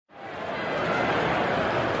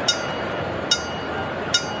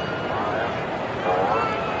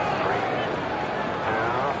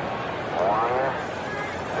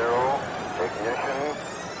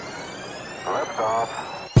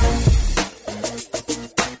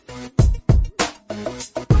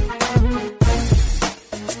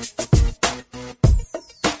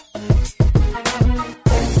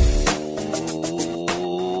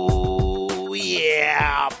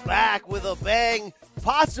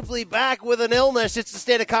possibly back with an illness. It's the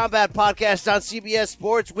State of Combat podcast on CBS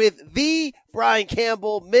Sports with the Brian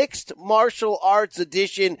Campbell Mixed Martial Arts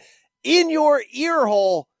Edition in your ear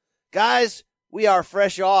hole. Guys, we are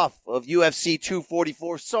fresh off of UFC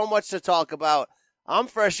 244. So much to talk about. I'm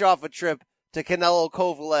fresh off a trip to Canelo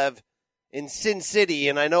Kovalev in Sin City,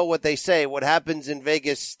 and I know what they say. What happens in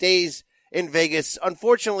Vegas stays in Vegas.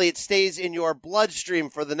 Unfortunately, it stays in your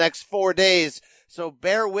bloodstream for the next 4 days. So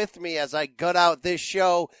bear with me as I gut out this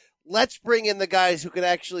show. Let's bring in the guys who can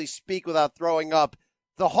actually speak without throwing up.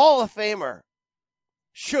 The Hall of Famer,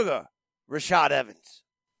 Suga, Rashad Evans.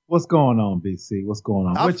 What's going on, BC? What's going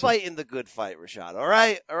on? I'm fighting the good fight, Rashad. All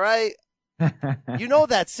right? All right? You know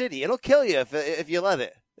that city. It'll kill you if you let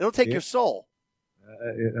it. It'll take your soul.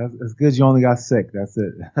 It's good you only got sick. That's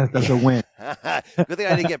it. That's a win. Good thing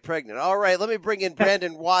I didn't get pregnant. All right, let me bring in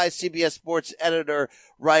Brandon Wise, CBS Sports editor,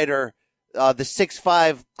 writer, the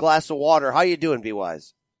 6'5" glass of water. How you doing, B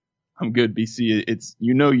Wise? I'm good, BC. It's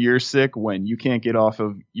you're sick when you can't get off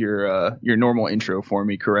of your normal intro for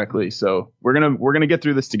me correctly. So we're gonna get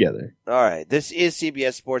through this together. All right. This is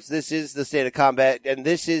CBS Sports. This is the State of Combat, and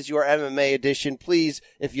this is your MMA edition. Please,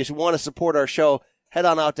 if you want to support our show, head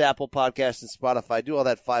on out to Apple Podcasts and Spotify. Do all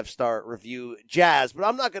that 5-star review jazz. But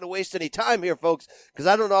I'm not going to waste any time here, folks, because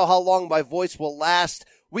I don't know how long my voice will last.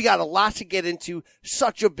 We got a lot to get into.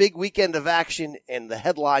 Such a big weekend of action, and the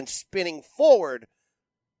headline spinning forward.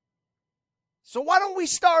 So why don't we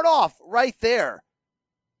start off right there?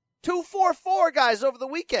 244, guys, over the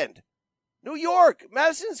weekend. New York,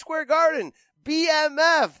 Madison Square Garden,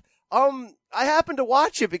 BMF. I happened to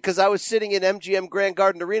watch it because I was sitting in MGM Grand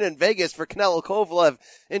Garden Arena in Vegas for Canelo Kovalev,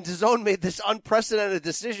 and DAZN made this unprecedented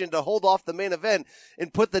decision to hold off the main event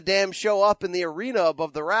and put the damn show up in the arena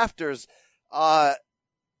above the rafters.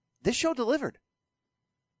 This show delivered.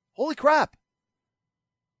 Holy crap.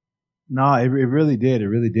 No, it really did. It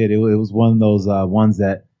really did. It was one of those ones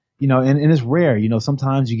that, and it's rare.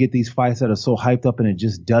 Sometimes you get these fights that are so hyped up and it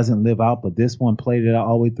just doesn't live out. But this one played it out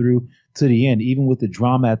all the way through to the end, even with the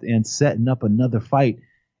drama at the end, setting up another fight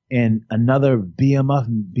and another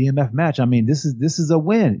BMF match. I mean, this is a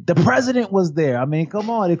win. The president was there. I mean, come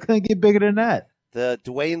on. It couldn't get bigger than that. The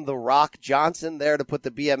Dwayne "The Rock" Johnson there to put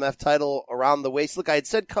the BMF title around the waist. Look, I had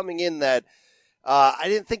said coming in that I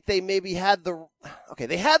didn't think they maybe had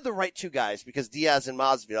they had the right two guys because Diaz and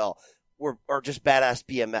Masvidal are just badass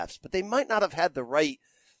BMFs, but they might not have had the right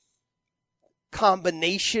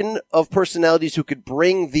combination of personalities who could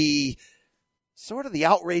bring the sort of the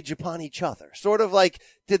outrage upon each other. Sort of like,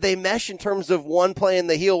 did they mesh in terms of one playing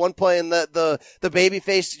the heel, one playing the baby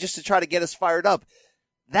face just to try to get us fired up?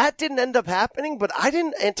 That didn't end up happening, but I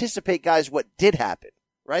didn't anticipate, guys, what did happen,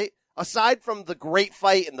 right? Aside from the great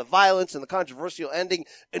fight and the violence and the controversial ending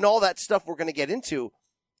and all that stuff we're going to get into,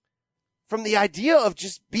 from the idea of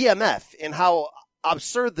just BMF and how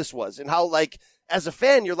absurd this was and how, like, as a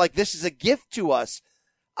fan, you're like, this is a gift to us.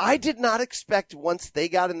 I did not expect once they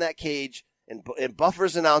got in that cage and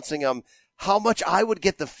Buffer's announcing them, how much I would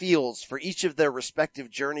get the feels for each of their respective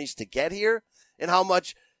journeys to get here and how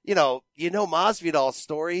much, Masvidal's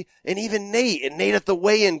story and even Nate at the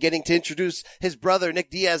weigh-in getting to introduce his brother, Nick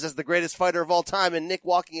Diaz, as the greatest fighter of all time and Nick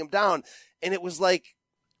walking him down. And it was like,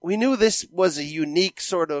 we knew this was a unique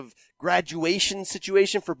sort of graduation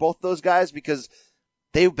situation for both those guys because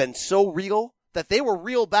they've been so real that they were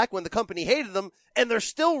real back when the company hated them, and they're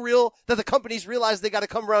still real that the companies realized they got to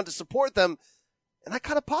come around to support them. And I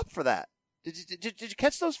kind of popped for that. Did you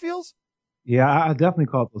catch those feels? Yeah, I definitely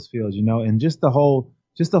caught those feels, and just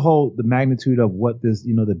the magnitude of what this,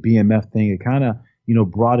 the BMF thing, it kind of,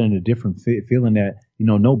 brought in a different feeling that,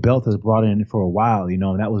 no belt has brought in for a while,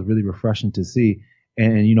 and that was really refreshing to see.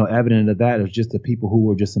 And, evident of that is just the people who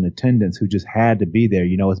were just in attendance who just had to be there.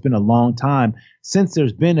 It's been a long time since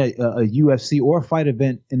there's been a UFC or a fight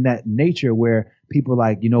event in that nature where people are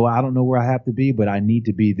like, I don't know where I have to be, but I need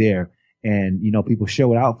to be there. And, people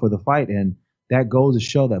show it out for the fight. And that goes to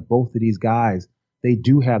show that both of these guys, they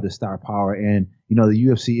do have the star power. And, the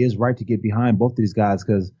UFC is right to get behind both of these guys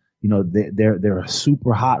because, they're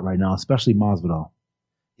super hot right now, especially Masvidal.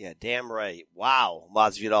 Yeah, damn right. Wow,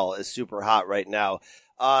 Masvidal is super hot right now.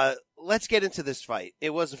 Let's get into this fight. It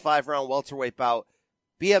was a 5-round welterweight bout.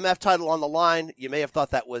 BMF title on the line. You may have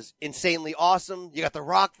thought that was insanely awesome. You got The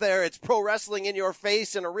Rock there. It's pro wrestling in your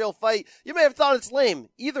face in a real fight. You may have thought it's lame.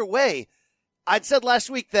 Either way, I'd said last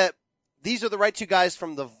week that these are the right two guys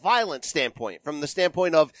from the violent standpoint, from the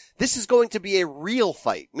standpoint of this is going to be a real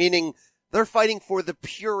fight, meaning They're fighting for the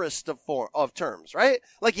purest of terms, right?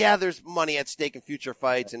 Like, yeah, there's money at stake in future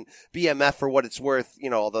fights and BMF for what it's worth,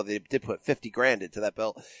 although they did put $50,000 into that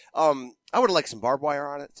belt. I would have liked some barbed wire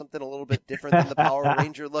on it, something a little bit different than the Power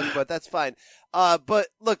Ranger look, but that's fine. But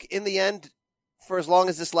look, in the end, for as long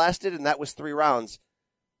as this lasted, and that was 3 rounds,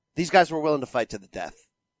 these guys were willing to fight to the death.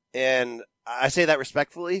 And I say that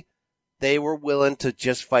respectfully. They were willing to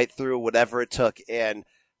just fight through whatever it took. And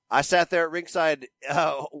I sat there at ringside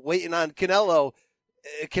waiting on Canelo.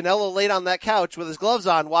 Canelo laid on that couch with his gloves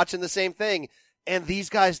on, watching the same thing. And these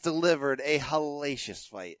guys delivered a hellacious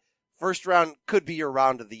fight. First round could be your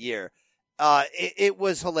round of the year. It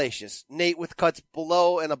was hellacious. Nate with cuts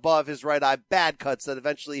below and above his right eye, bad cuts that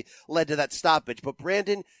eventually led to that stoppage. But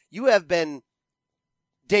Brandon, you have been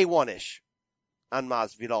day one-ish on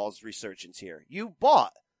Masvidal's resurgence here. You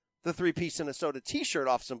bought the 3-piece Minnesota t-shirt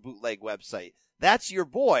off some bootleg website. That's your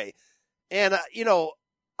boy. And,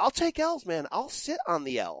 I'll take L's, man. I'll sit on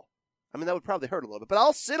the L. I mean, that would probably hurt a little bit, but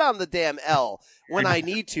I'll sit on the damn L when I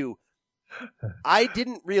need to. I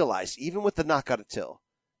didn't realize, even with the knockout of Till,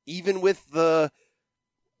 even with the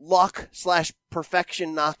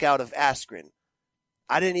luck/perfection knockout of Askren,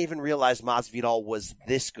 I didn't even realize Masvidal was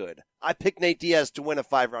this good. I picked Nate Diaz to win a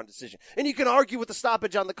 5-round decision. And you can argue with the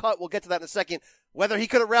stoppage on the cut. We'll get to that in a second. Whether he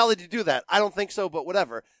could have rallied to do that. I don't think so, but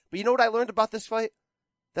whatever. But you know what I learned about this fight?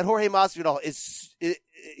 That Jorge Masvidal is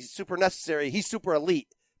super necessary. He's super elite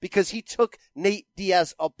because he took Nate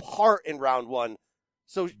Diaz apart in round 1.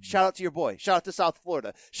 So shout out to your boy. Shout out to South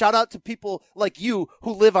Florida. Shout out to people like you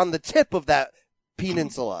who live on the tip of that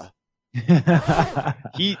peninsula.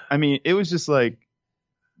 It was just like,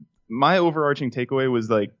 my overarching takeaway was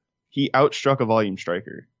like, he outstruck a volume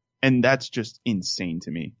striker. And that's just insane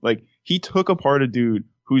to me. Like, he took apart a dude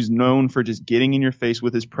who's known for just getting in your face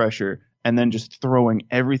with his pressure and then just throwing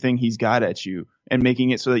everything he's got at you and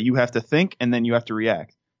making it so that you have to think and then you have to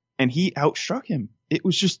react. And he outstruck him. It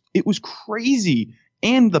was crazy.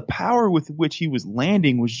 And the power with which he was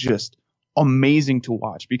landing was just amazing to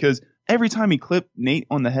watch, because every time he clipped Nate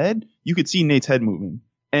on the head, you could see Nate's head moving.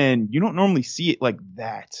 And you don't normally see it like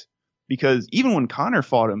that, because even when Conor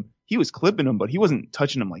fought him, he was clipping him, but he wasn't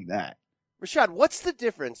touching him like that. Rashad, what's the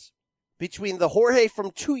difference between the Jorge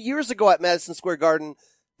from 2 years ago at Madison Square Garden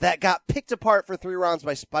that got picked apart for 3 rounds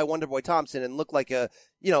by Wonderboy Thompson and looked like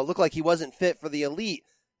he wasn't fit for the elite,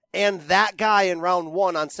 and that guy in round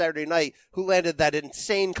 1 on Saturday night who landed that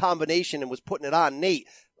insane combination and was putting it on Nate?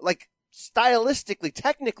 Like, stylistically,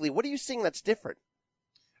 technically, what are you seeing that's different?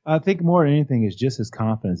 I think more than anything is just his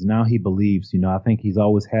confidence. Now he believes. I think he's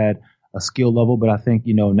always had a skill level, but I think,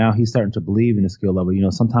 now he's starting to believe in the skill level.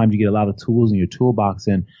 Sometimes you get a lot of tools in your toolbox,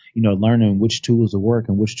 and, learning which tools will work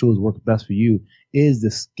and which tools work best for you is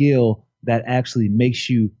the skill that actually makes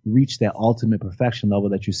you reach that ultimate perfection level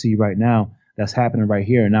that you see right now. That's happening right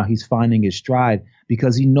here. And now he's finding his stride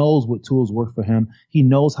because he knows what tools work for him. He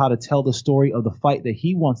knows how to tell the story of the fight that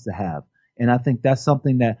he wants to have. And I think that's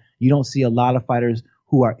something that you don't see a lot of fighters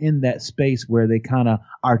who are in that space where they kind of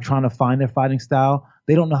are trying to find their fighting style.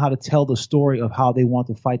 They don't know how to tell the story of how they want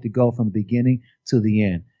the fight to go from the beginning to the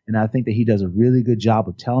end. And I think that he does a really good job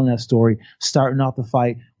of telling that story, starting off the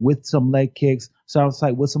fight with some leg kicks, start off the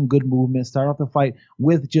fight with some good movement, start off the fight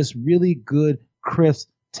with just really good, crisp,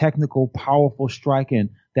 technical, powerful striking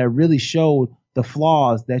that really showed the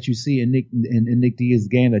flaws that you see in Nick Diaz's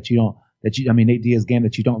game Nate Diaz's game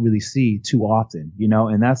that you don't really see too often,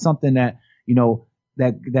 and that's something that,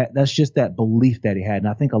 that's just that belief that he had. And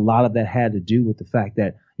I think a lot of that had to do with the fact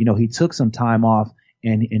that, he took some time off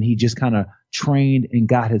and he just kind of trained and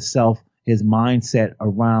got his mindset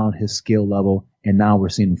around his skill level. And now we're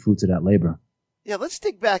seeing the fruits of that labor. Yeah, let's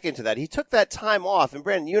dig back into that. He took that time off, and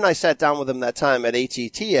Brandon, you and I sat down with him that time at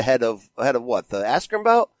ATT ahead of what, the Askren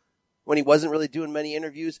bout, when he wasn't really doing many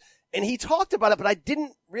interviews, and he talked about it, but I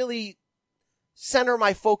didn't really center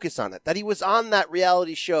my focus on it. That he was on that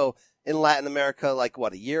reality show in Latin America, like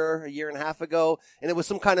what, a year and a half ago, and it was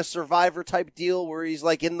some kind of Survivor type deal where he's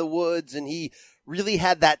like in the woods, and he really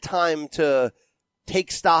had that time to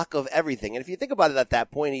take stock of everything. And if you think about it, at that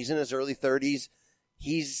point, he's in his early 30s.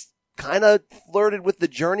 He's kind of flirted with the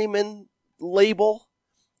journeyman label.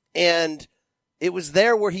 And it was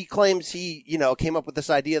there where he claims he, came up with this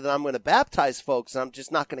idea that I'm going to baptize folks and I'm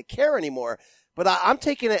just not going to care anymore. But I'm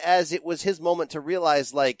taking it as it was his moment to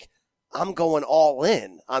realize, like, I'm going all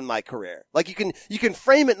in on my career. Like, you can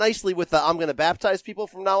frame it nicely with the I'm going to baptize people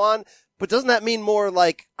from now on, but doesn't that mean more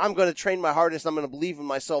like I'm going to train my hardest, I'm going to believe in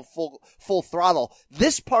myself full throttle?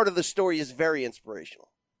 This part of the story is very inspirational.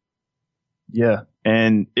 Yeah,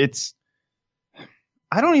 and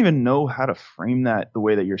I don't even know how to frame that the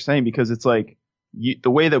way that you're saying, because it's like,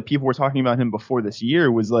 the way that people were talking about him before this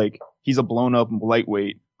year was like, he's a blown up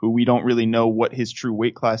lightweight who we don't really know what his true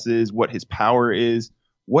weight class is, what his power is,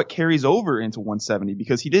 what carries over into 170,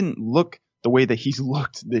 because he didn't look the way that he's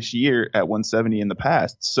looked this year at 170 in the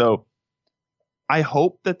past. So I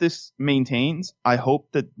hope that this maintains. I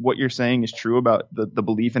hope that what you're saying is true about the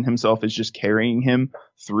belief in himself is just carrying him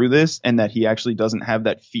through this, and that he actually doesn't have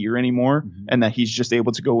that fear anymore, and that he's just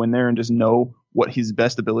able to go in there and just know what his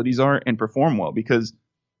best abilities are and perform well, because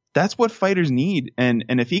that's what fighters need. And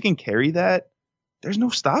if he can carry that, there's no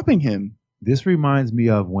stopping him. This reminds me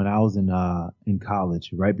of when I was in college,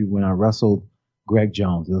 right? When I wrestled Greg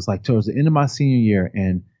Jones. It was like towards the end of my senior year,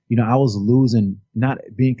 and I was losing, not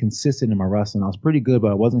being consistent in my wrestling. I was pretty good,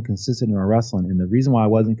 but I wasn't consistent in my wrestling. And the reason why I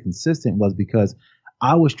wasn't consistent was because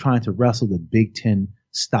I was trying to wrestle the Big Ten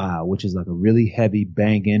style, which is like a really heavy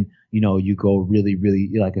banging, you go really,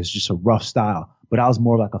 really, like it's just a rough style. But I was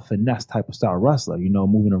more like a finesse type of style wrestler,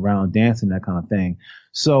 moving around, dancing, that kind of thing.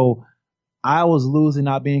 So I was losing,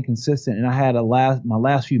 not being consistent. And I had my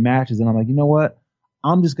last few matches, and I'm like, you know what?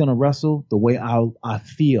 I'm just going to wrestle the way I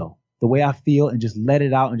feel. The way I feel, and just let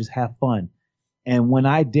it out and just have fun. And when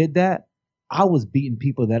I did that, I was beating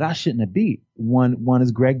people that I shouldn't have beat. One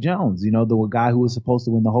is Greg Jones, the guy who was supposed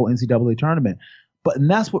to win the whole NCAA tournament. And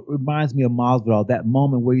that's what reminds me of Masvidal, that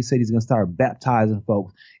moment where he said he's going to start baptizing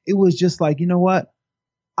folks. It was just like, you know what?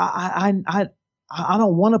 I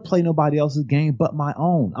don't want to play nobody else's game but my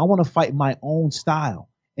own. I want to fight my own style.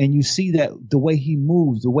 And you see that the way he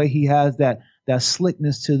moves, the way he has that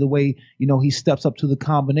slickness to the way, he steps up to the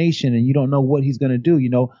combination, and you don't know what he's going to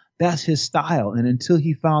do. That's his style. And until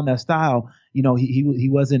he found that style, he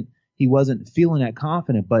wasn't feeling that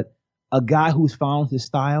confident. But a guy who's found his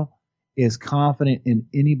style is confident in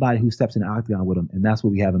anybody who steps in the octagon with him. And that's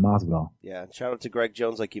what we have in Masvidal. Yeah. And shout out to Greg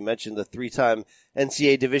Jones. Like you mentioned, the 3-time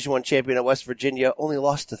NCAA Division I champion at West Virginia, only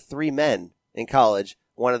lost to 3 men in college.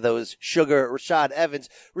 One of those, Suga, Rashad Evans.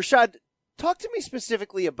 Rashad, talk to me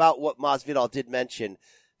specifically about what Masvidal did mention,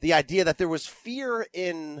 the idea that there was fear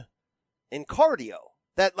in cardio,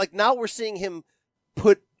 that like now we're seeing him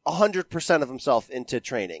put 100% of himself into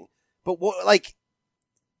training. But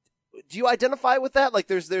do you identify with that? Like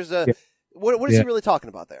there's a, yeah. What is he really talking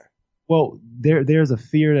about there? Well, there's a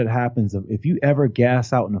fear that happens of if you ever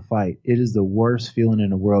gas out in a fight, it is the worst feeling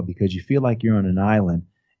in the world, because you feel like you're on an island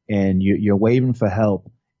and you're waving for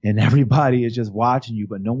help, and everybody is just watching you,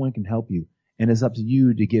 but no one can help you. And it's up to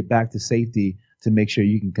you to get back to safety to make sure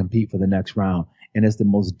you can compete for the next round. And it's the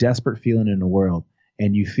most desperate feeling in the world.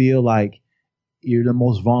 And you feel like you're the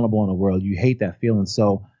most vulnerable in the world. You hate that feeling.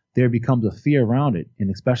 So there becomes a fear around it. And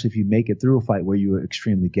especially if you make it through a fight where you are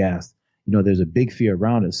extremely gassed, there's a big fear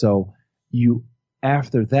around it. So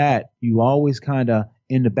after that, you always kind of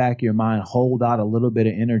in the back of your mind, hold out a little bit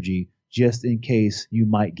of energy just in case you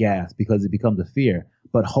might gas, because it becomes a fear.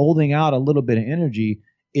 But holding out a little bit of energy,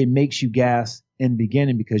 it makes you gas in the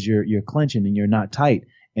beginning because you're clenching and you're not tight.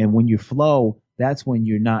 And when you flow, that's when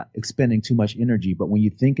you're not expending too much energy. But when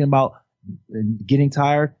you're thinking about getting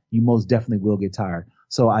tired, you most definitely will get tired.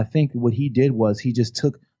 So I think what he did was he just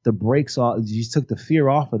took the brakes off, he just took the fear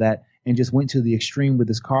off of that and just went to the extreme with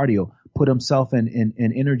his cardio, put himself in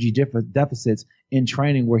energy deficits in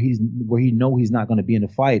training where he know he's not going to be in a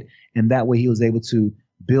fight. And that way he was able to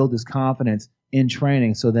build his confidence in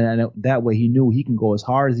training, so that way he knew he can go as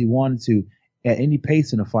hard as he wanted to at any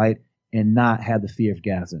pace in a fight and not have the fear of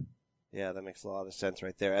gassing. Yeah, that makes a lot of sense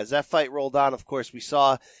right there. As that fight rolled on, of course, we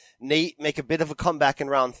saw Nate make a bit of a comeback in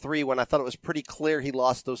round 3 when I thought it was pretty clear he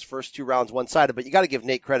lost those first 2 rounds one-sided. But you got to give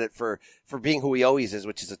Nate credit for being who he always is,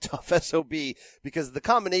 which is a tough SOB, because the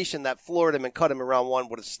combination that floored him and cut him in round 1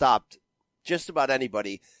 would have stopped just about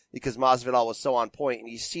anybody, because Masvidal was so on point. And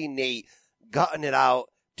you see Nate gutting it out,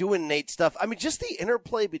 doing Nate stuff. I mean, just the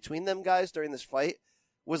interplay between them guys during this fight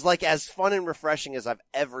was like as fun and refreshing as I've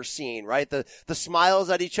ever seen, right? The smiles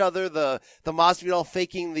at each other, the Masvidal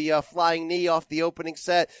faking the flying knee off the opening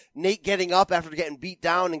set, Nate getting up after getting beat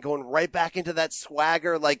down and going right back into that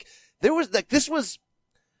swagger. Like there was like this was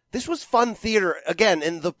fun theater again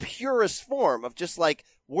in the purest form of just like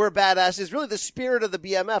we're badasses, really the spirit of the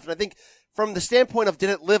BMF. And I think from the standpoint of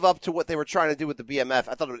did it live up to what they were trying to do with the BMF,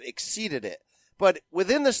 I thought it exceeded it. But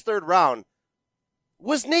within this third round,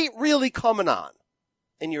 was Nate really coming on?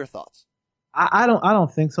 In your thoughts? I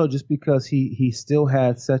don't think so, just because he still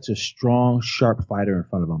had such a strong, sharp fighter in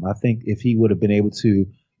front of him. I think if he would have been able to,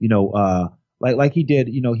 like he did,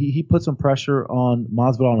 he put some pressure on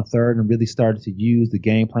Masvidal in the third and really started to use the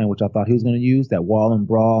game plan, which I thought he was going to use, that wall and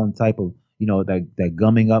brawl and type of, that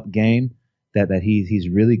gumming up game that he's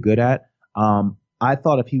really good at. I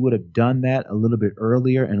thought if he would have done that a little bit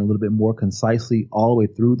earlier and a little bit more concisely all the way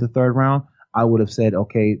through the third round, I would have said,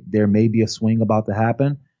 okay, there may be a swing about to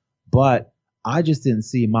happen. But I just didn't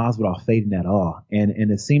see Masvidal fading at all. And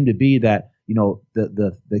it seemed to be that,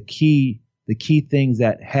 the key things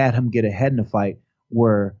that had him get ahead in the fight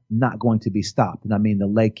were not going to be stopped. And I mean, the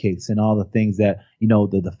leg kicks and all the things that,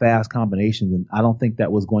 the fast combinations. And I don't think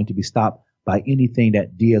that was going to be stopped by anything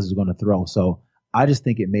that Diaz was going to throw. So I just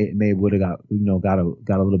think it may would have got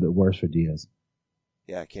a little bit worse for Diaz.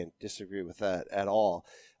 Yeah, I can't disagree with that at all.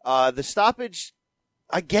 The stoppage,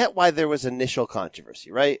 I get why there was initial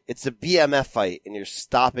controversy, right? It's a BMF fight and you're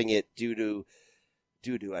stopping it due to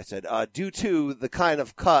the kind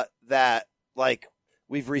of cut that, like,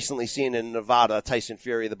 we've recently seen in Nevada, Tyson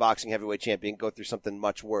Fury, the boxing heavyweight champion, go through something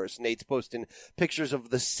much worse. Nate's posting pictures of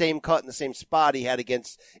the same cut in the same spot he had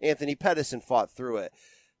against Anthony Pettis and fought through it.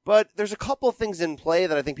 But there's a couple of things in play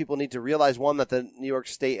that I think people need to realize. One, that the New York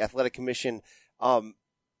State Athletic Commission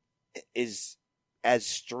is as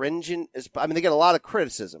stringent as, they get a lot of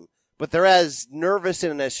criticism, but they're as nervous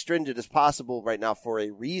and as stringent as possible right now for a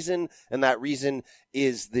reason, and that reason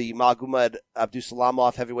is the Magomed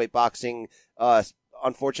Abdusalamov heavyweight boxing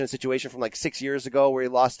unfortunate situation from like 6 years ago where he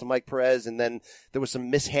lost to Mike Perez, and then there was some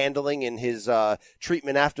mishandling in his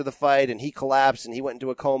treatment after the fight, and he collapsed and he went into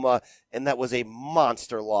a coma, and that was a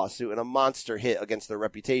monster lawsuit and a monster hit against their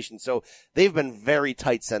reputation. So they've been very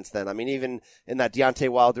tight since then. Even in that Deontay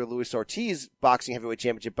Wilder-Luis Ortiz boxing heavyweight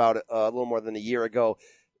championship bout a little more than a year ago,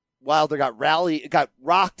 Wilder got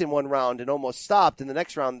rocked in one round and almost stopped. In the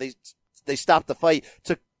next round, they stopped the fight,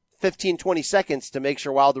 took 15, 20 seconds to make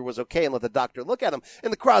sure Wilder was okay and let the doctor look at him.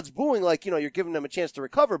 And the crowd's booing like, you're giving them a chance to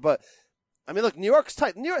recover. But, look, New York's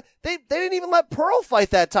tight. They didn't even let Pearl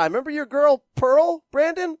fight that time. Remember your girl, Pearl,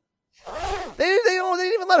 Brandon? They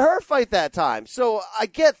didn't even let her fight that time. So I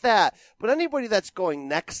get that. But anybody that's going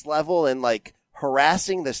next level and, like,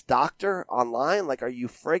 harassing this doctor online, like, are you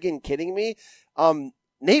friggin' kidding me?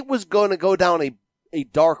 Nate was going to go down a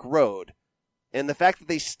dark road. And the fact that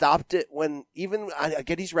they stopped it when I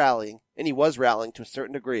get he's rallying, and he was rallying to a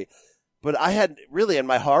certain degree, but I had really in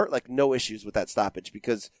my heart, like, no issues with that stoppage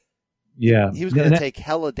because he was going to take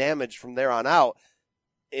hella damage from there on out.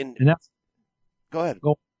 And that's, go ahead.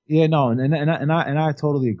 Yeah, no. And I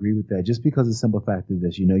totally agree with that. Just because of the simple fact of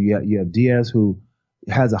this, you have Diaz who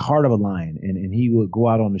has a heart of a lion and he would go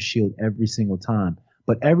out on the shield every single time.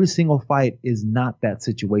 But every single fight is not that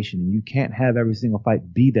situation, and you can't have every single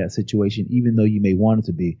fight be that situation, even though you may want it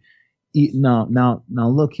to be. Now,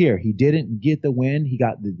 look here. He didn't get the win. He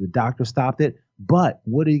got the doctor stopped it. But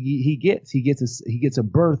what did he get? He gets a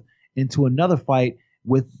berth into another fight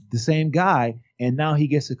with the same guy, and now he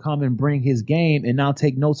gets to come and bring his game, and now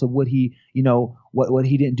take notes of what he, what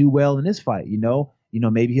he didn't do well in this fight.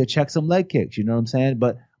 Maybe he'll check some leg kicks. You know what I'm saying?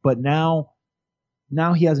 But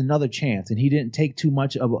now he has another chance, and he didn't take too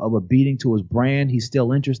much of a beating to his brand. He's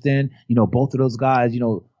still interested. Both of those guys,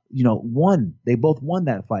 won. They both won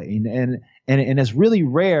that fight, and it's really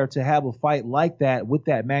rare to have a fight like that with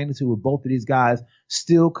that magnitude, with both of these guys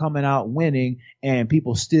still coming out winning, and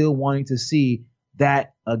people still wanting to see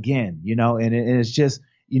that again. And it's just,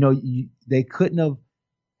 they couldn't have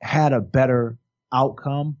had a better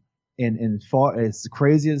outcome. And as far as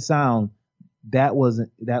crazy as it sounds, that was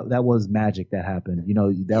magic that happened.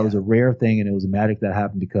 That was a rare thing, and it was a magic that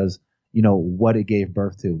happened because, what it gave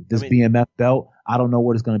birth to. This BMF belt, I don't know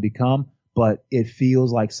what it's going to become, but it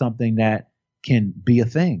feels like something that can be a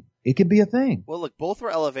thing. It can be a thing. Well, look, both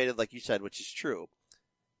were elevated, like you said, which is true.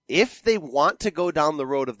 If they want to go down the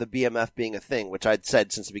road of the BMF being a thing, which I'd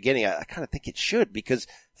said since the beginning, I kind of think it should, because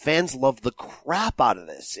fans love the crap out of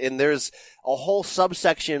this. And there's a whole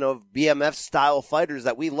subsection of BMF style fighters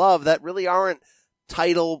that we love that really aren't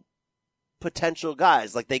title potential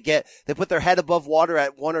guys. Like they put their head above water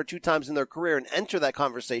at one or two times in their career and enter that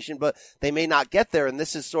conversation, but they may not get there. And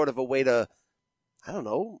this is sort of a way to, I don't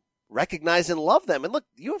know, recognize and love them. And look,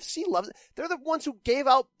 UFC loves it. They're the ones who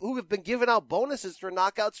have been giving out bonuses for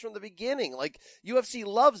knockouts from the beginning. Like, UFC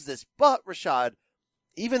loves this. But, Rashad,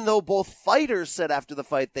 even though both fighters said after the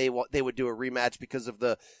fight they would do a rematch because of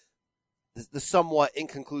the somewhat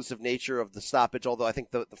inconclusive nature of the stoppage, although I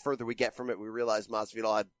think the further we get from it, we realize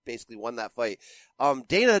Masvidal had basically won that fight.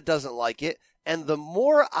 Dana doesn't like it. And the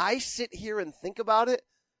more I sit here and think about it,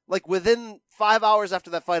 like within 5 hours after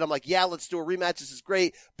that fight, I'm like, yeah, let's do a rematch. This is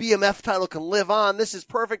great. BMF title can live on. This is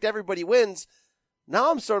perfect. Everybody wins.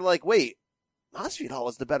 Now I'm sort of like, wait, Masvidal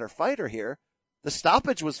was the better fighter here. The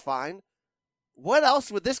stoppage was fine. What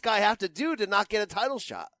else would this guy have to do to not get a title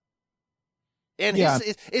shot? And Yeah.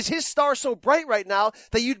 is his star so bright right now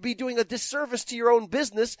that you'd be doing a disservice to your own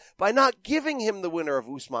business by not giving him the winner of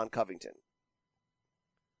Usman Covington?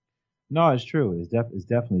 No, it's true. It's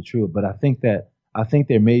definitely true. But I think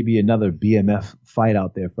there may be another BMF fight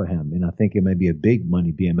out there for him, and I think it may be a big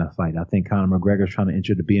money BMF fight. I think Conor McGregor's trying to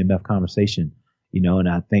enter the BMF conversation, and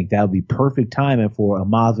I think that would be perfect timing for a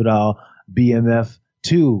Masvidal BMF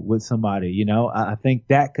 2 with somebody. I think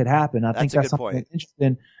that could happen. I think that's something that's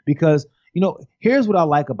interesting because here's what I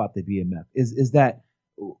like about the BMF is that.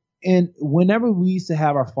 And whenever we used to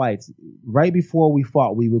have our fights, right before we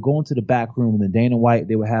fought, we would go into the back room and then Dana White,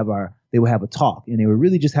 they would have a talk, and they would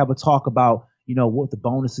really just have a talk about, what the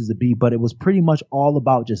bonuses would be. But it was pretty much all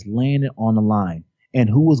about just laying it on the line and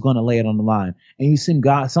who was going to lay it on the line. And you see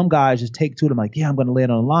some guys just take to them like, yeah, I'm going to lay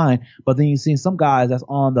it on the line. But then you see some guys that's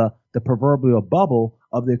on the proverbial bubble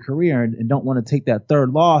of their career and don't want to take that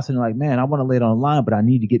third loss. And they're like, man, I want to lay it on the line, but I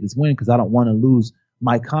need to get this win because I don't want to lose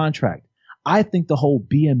my contract. I think the whole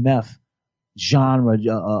BMF genre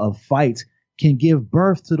of fights can give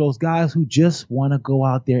birth to those guys who just want to go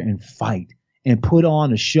out there and fight and put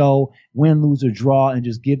on a show, win, lose, or draw, and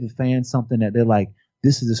just give the fans something that they're like,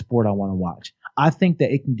 this is a sport I want to watch. I think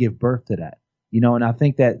that it can give birth to that, and I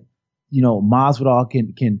think that, Masvidal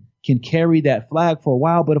can carry that flag for a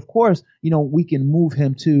while, but of course, we can move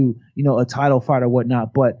him to, a title fight or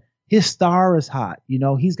whatnot, but his star is hot.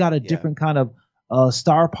 He's got a different kind of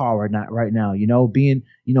star power right now,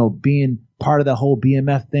 being part of the whole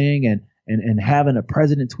BMF thing and having a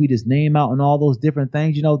president tweet his name out and all those different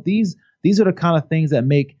things. These are the kind of things that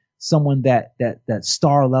make someone that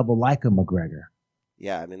star level like a McGregor.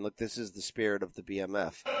 Yeah, I mean, look, this is the spirit of the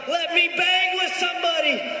BMF. Let me bang with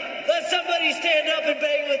somebody. Let somebody stand up and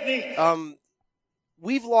bang with me.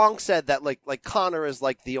 We've long said that like Conor is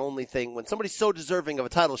like the only thing when somebody's so deserving of a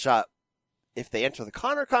title shot. If they enter the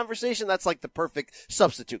Conor conversation, that's like the perfect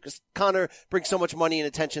substitute because Conor brings so much money and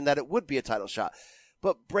attention that it would be a title shot.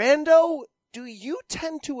 But Brando, do you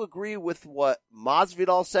tend to agree with what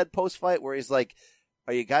Masvidal said post-fight where he's like,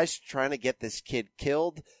 are you guys trying to get this kid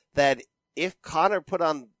killed? That if Conor put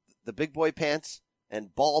on the big boy pants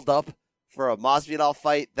and balled up for a Masvidal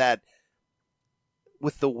fight, that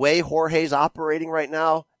with the way Jorge's operating right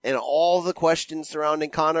now and all the questions surrounding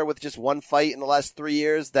Conor with just one fight in the last 3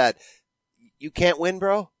 years, that you can't win,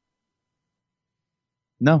 bro?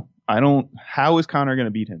 No, I don't. How is Conor going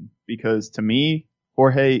to beat him? Because to me,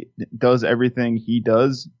 Jorge does everything he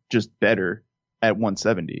does just better at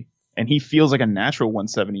 170. And he feels like a natural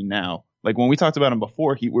 170 now. Like when we talked about him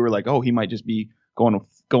before, we were like, oh, he might just be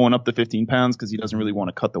going up to 15 pounds because he doesn't really want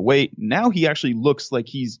to cut the weight. Now he actually looks like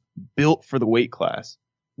he's built for the weight class.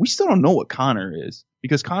 We still don't know what Conor is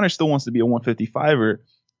because Conor still wants to be a 155er.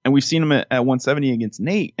 And we've seen him at 170 against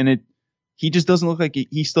Nate. And he just doesn't look like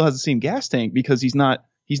he still has the same gas tank because he's not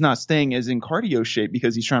staying as in cardio shape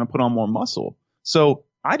because he's trying to put on more muscle. So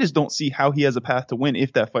I just don't see how he has a path to win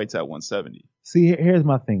if that fight's at 170. See, here's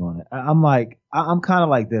my thing on it. I'm kind of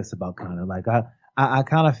like this about Conor. Like I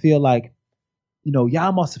kind of feel like,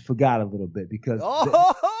 y'all must have forgot a little bit because.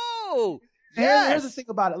 Yes. Here's the thing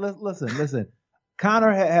about it. Listen.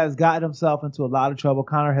 Conor has gotten himself into a lot of trouble.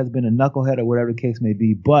 Conor has been a knucklehead or whatever the case may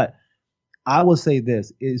be, but I will say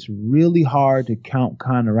this, it's really hard to count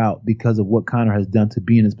Conor out because of what Conor has done to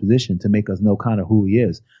be in his position to make us know Conor who he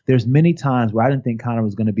is. There's many times where I didn't think Conor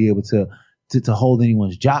was going to be able to hold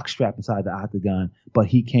anyone's jockstrap inside the octagon, but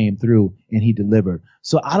he came through and he delivered.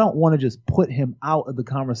 So I don't want to just put him out of the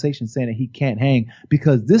conversation saying that he can't hang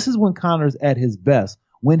because this is when Conor's at his best,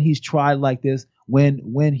 when he's tried like this,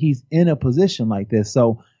 when he's in a position like this.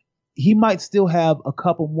 So he might still have a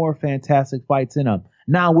couple more fantastic fights in him.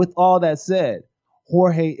 Now, with all that said,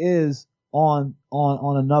 Jorge is on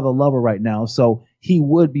another level right now, so he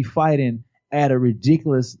would be fighting at a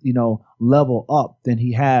ridiculous, level up than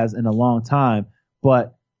he has in a long time.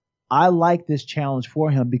 But I like this challenge for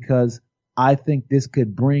him because I think this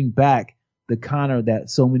could bring back the Conor that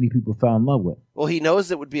so many people fell in love with. Well, he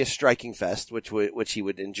knows it would be a striking fest, which he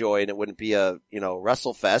would enjoy, and it wouldn't be a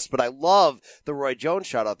wrestle fest. But I love the Roy Jones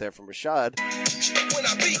shout out there from Rashad. When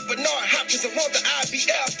I beat Bernard Hopkins and won the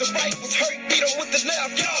IBF, the right was hurt, beat him with the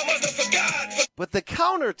left. Y'all must have forgot. But the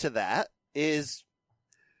counter to that is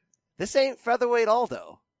this ain't featherweight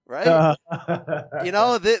Aldo, right?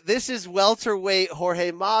 This is welterweight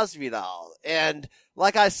Jorge Masvidal, and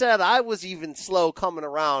like I said, I was even slow coming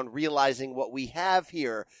around realizing what we have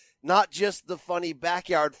here. Not just the funny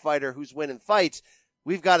backyard fighter who's winning fights.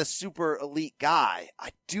 We've got a super elite guy.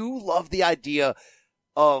 I do love the idea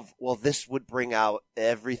of, well, this would bring out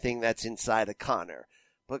everything that's inside of Conor.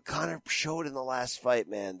 But Conor showed in the last fight,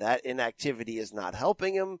 man, that inactivity is not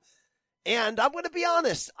helping him. And I'm going to be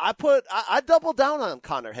honest. I doubled down on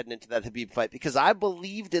Conor heading into that Khabib fight because I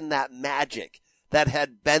believed in that magic that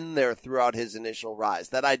had been there throughout his initial rise.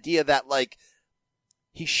 That idea that, like,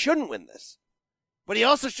 he shouldn't win this, but he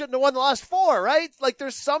also shouldn't have won the last 4, right? Like,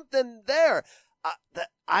 there's something there.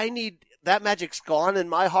 That magic's gone in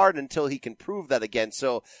my heart until he can prove that again.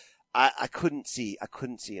 So I couldn't see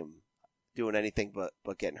him doing anything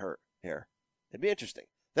but getting hurt here. It'd be interesting.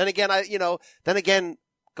 Then again,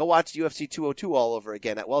 go watch UFC 202 all over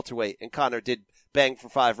again at welterweight, and Conor did bang for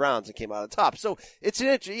 5 rounds and came out on top. So it's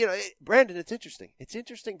Brandon, it's interesting. It's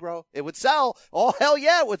interesting, bro. It would sell. Oh, hell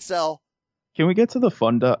yeah, it would sell. Can we get to the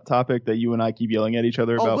fun topic that you and I keep yelling at each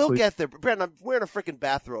other about? Oh, we'll please? get there. Brandon, I'm wearing a freaking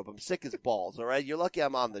bathrobe. I'm sick as balls, all right? You're lucky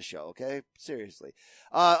I'm on the show, okay? Seriously.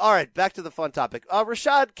 All right, back to the fun topic.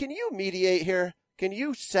 Rashad, can you mediate here? Can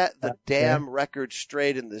you set the damn record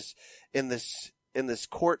straight in this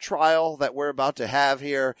court trial that we're about to have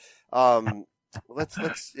here? Let's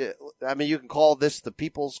I mean, you can call this the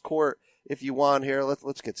People's Court if you want here.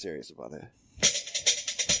 Let's get serious about it.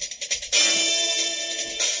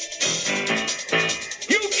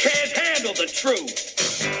 The truth.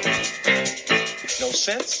 No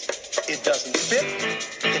sense. It doesn't fit.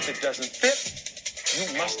 If it doesn't fit,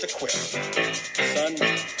 you must acquit. Son,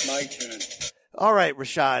 my turn. All right,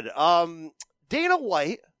 Rashad. Dana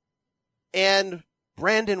White and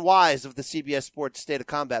Brandon Wise of the CBS Sports State of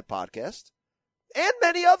Combat podcast, and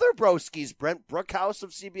many other broskies, Brent Brookhouse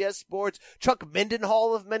of CBS Sports, Chuck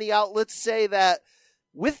Mindenhall of many outlets, say that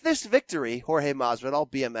with this victory, Jorge Masvidal,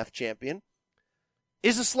 BMF champion,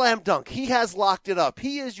 is a slam dunk. He has locked it up.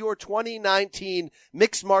 He is your 2019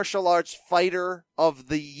 Mixed Martial Arts Fighter of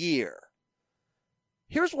the Year.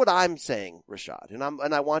 Here's what I'm saying, Rashad,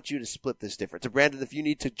 and I want you to split this difference. So Brandon, if you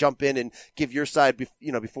need to jump in and give your side,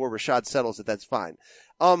 before Rashad settles it, that's fine.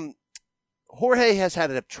 Jorge has had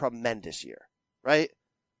a tremendous year, right?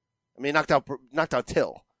 I mean, knocked out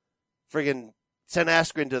Till, friggin' sent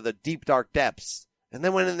Askren to the deep dark depths, and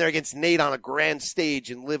then went in there against Nate on a grand stage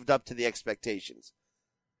and lived up to the expectations.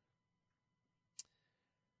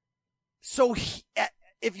 So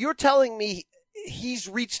if you're telling me he's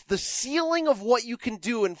reached the ceiling of what you can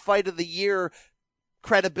do in Fight of the Year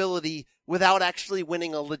credibility without actually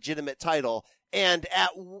winning a legitimate title, and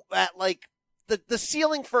at like the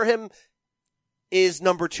ceiling for him is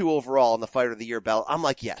number 2 overall in the Fight of the Year belt, I'm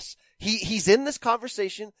like, yes, he's in this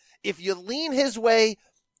conversation. If you lean his way,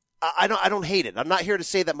 I don't hate it. I'm not here to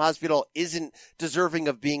say that Masvidal isn't deserving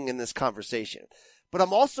of being in this conversation. But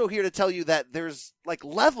I'm also here to tell you that there's like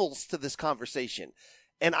levels to this conversation.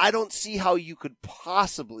 And I don't see how you could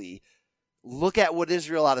possibly look at what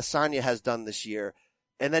Isreal Adesanya has done this year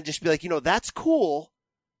and then just be like, that's cool,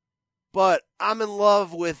 but I'm in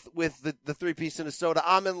love with the 3-piece in a soda.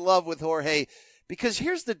 I'm in love with Jorge. Because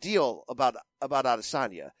here's the deal about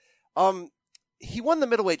Adesanya. He won the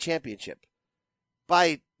middleweight championship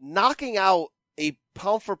by knocking out a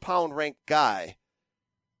pound-for-pound ranked guy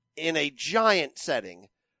in a giant setting.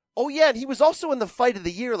 Oh, yeah, and he was also in the Fight of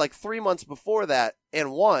the Year like 3 months before that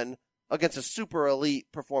and won against a super elite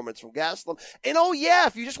performance from Gastelum. And, oh, yeah,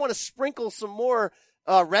 if you just want to sprinkle some more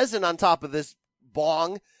resin on top of this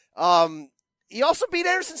bong, he also beat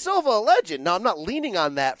Anderson Silva, a legend. Now, I'm not leaning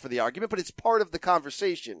on that for the argument, but it's part of the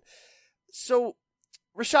conversation. So,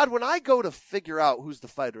 Rashad, when I go to figure out who's the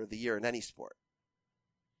Fighter of the Year in any sport,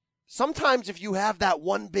 sometimes if you have that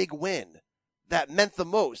one big win that meant the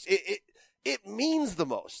most, it means the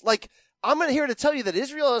most. Like, I'm here to tell you that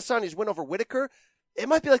Isreal Adesanya's win over Whitaker, it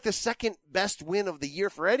might be like the second best win of the year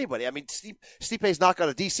for anybody. I mean, Stipe's knockout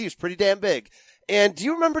of DC was pretty damn big. And do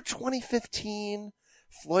you remember 2015?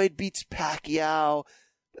 Floyd beats Pacquiao,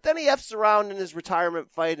 but then he F's around in his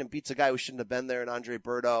retirement fight and beats a guy who shouldn't have been there in Andre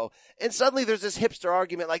Berto. And suddenly there's this hipster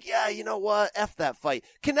argument like, yeah, you know what? F that fight.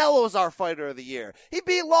 Canelo's our Fighter of the Year. He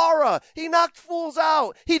beat Lara. He knocked fools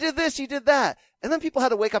out. He did this. He did that. And then people had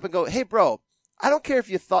to wake up and go, hey, bro, I don't care if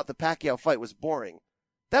you thought the Pacquiao fight was boring.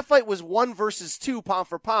 That fight was 1 versus 2 pound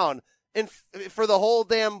for pound. And for the whole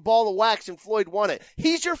damn ball of wax, and Floyd won it.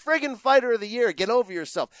 He's your friggin' Fighter of the Year. Get over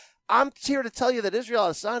yourself. I'm here to tell you that Isreal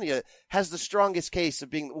Adesanya has the strongest case of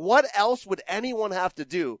being. What else would anyone have to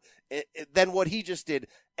do than what he just did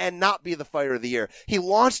and not be the Fighter of the Year? He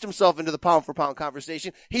launched himself into the pound for pound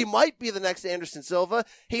conversation. He might be the next Anderson Silva.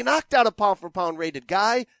 He knocked out a pound for pound rated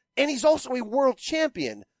guy, and he's also a world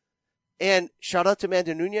champion. And shout out to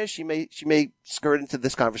Amanda Nunes. She may skirt into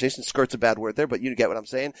this conversation. Skirt's a bad word there, but you get what I'm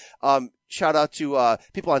saying. Shout out to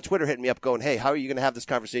people on Twitter hitting me up going, hey, how are you going to have this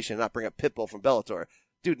conversation and not bring up Pitbull from Bellator?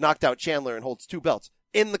 Dude knocked out Chandler and holds 2 belts.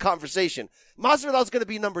 in the conversation. Masvidal's going to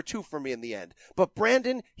be number 2 for me in the end. But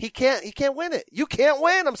Brandon, he can't win it. You can't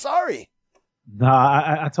win. I'm sorry. No,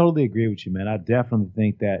 I totally agree with you, man. I definitely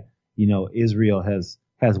think that, Isreal has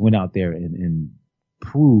went out there and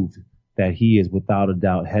proved that he is without a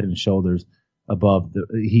doubt head and shoulders above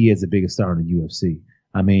he is the biggest star in the UFC.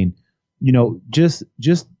 I mean, just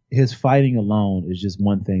his fighting alone is just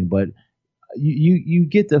one thing, but you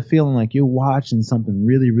get the feeling like you're watching something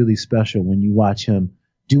really, really special when you watch him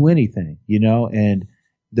do anything, and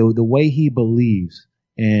the way he believes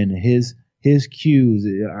and his cues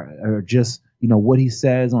are just, what he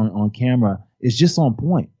says on camera is just on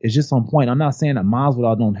point. It's just on point. I'm not saying that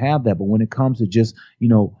Masvidal don't have that, but when it comes to just,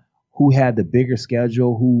 who had the bigger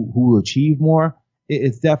schedule, who achieved more,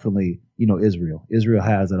 it's definitely, Isreal. Isreal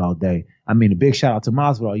has it all day. I mean, a big shout out to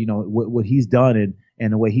Masvidal, what he's done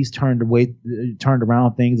and the way he's turned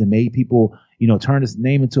around things and made people, turn his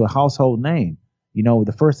name into a household name.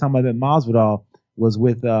 The first time I met Masvidal was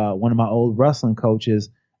with one of my old wrestling coaches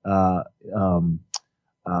back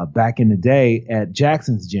in the day at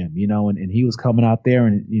Jackson's gym, and he was coming out there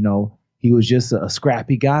and, he was just a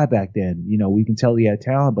scrappy guy back then. We can tell he had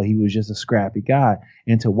talent, but he was just a scrappy guy.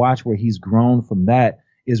 And to watch where he's grown from that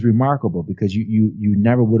is remarkable because you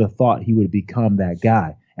never would have thought he would have become that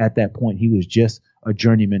guy. At that point, he was just a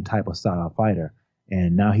journeyman type of style fighter.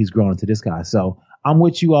 And now he's grown into this guy. So I'm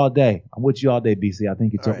with you all day. BC. I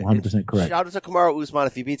think it's 100% correct. Shout out to Kamaru Usman.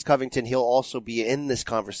 If he beats Covington, he'll also be in this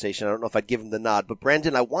conversation. I don't know if I'd give him the nod. But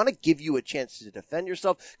Brandon, I want to give you a chance to defend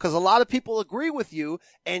yourself because a lot of people agree with you,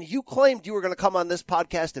 and you claimed you were going to come on this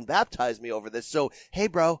podcast and baptize me over this. So, hey,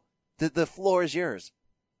 bro, the floor is yours.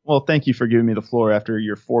 Well, thank you for giving me the floor after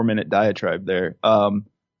your 4-minute diatribe there.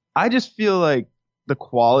 I just feel like the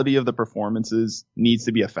quality of the performances needs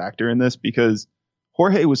to be a factor in this because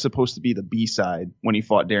Jorge was supposed to be the B-side when he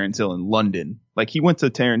fought Darren Till in London. Like, he went to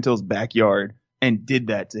Darren Till's backyard and did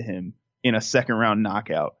that to him in a second-round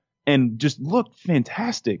knockout and just looked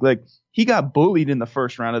fantastic. Like, he got bullied in the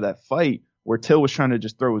first round of that fight where Till was trying to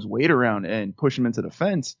just throw his weight around and push him into the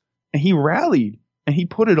fence, and he rallied, and he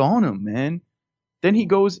put it on him, man. Then he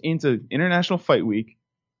goes into International Fight Week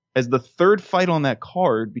as the third fight on that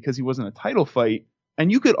card because he wasn't a title fight,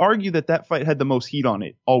 and you could argue that fight had the most heat on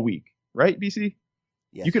it all week, right, BC?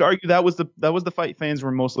 Yes. You could argue that was the fight fans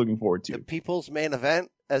were most looking forward to. The people's main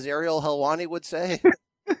event, as Ariel Helwani would say.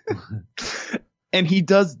 And he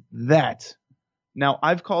does that. Now,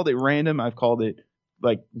 I've called it random. I've called it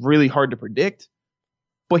like really hard to predict,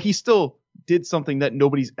 but he still did something that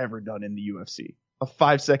nobody's ever done in the UFC. A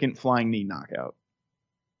 5-second flying knee knockout.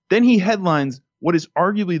 Then he headlines what is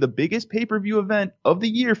arguably the biggest pay-per-view event of the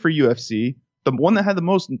year for UFC. The one that had the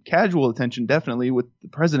most casual attention, definitely, with the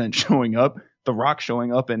president showing up, The Rock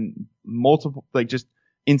showing up, and multiple, just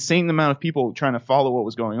insane amount of people trying to follow what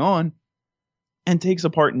was going on, and takes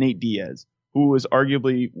apart Nate Diaz, who was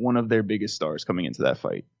arguably one of their biggest stars coming into that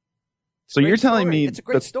fight. So you're telling me it's a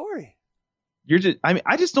great story.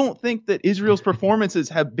 I just don't think that Israel's performances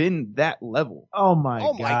have been that level. Oh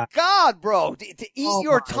my God, bro! To eat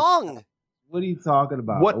your tongue. God. What are you talking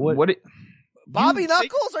about? Bobby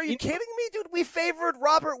Knuckles? Are you kidding me, dude? We favored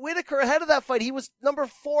Robert Whittaker ahead of that fight. He was number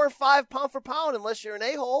 4 or 5 pound for pound, unless you're an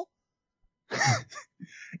a-hole.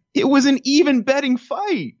 It was an even betting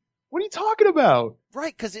fight. What are you talking about?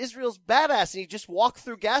 Right, because Israel's badass, and he just walked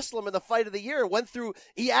through Gastelum in the fight of the year.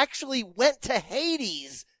 He actually went to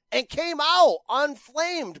Hades and came out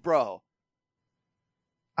unflamed, bro.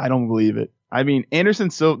 I don't believe it. I mean, the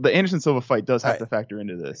Anderson Silva fight does have to factor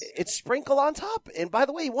into this. It's sprinkle on top. And by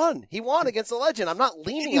the way, he won. He won against the legend. I'm not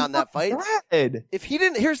leaning on that fight. If he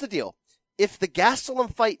didn't, here's the deal. If the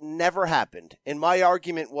Gastelum fight never happened, and my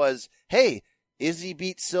argument was, hey, Izzy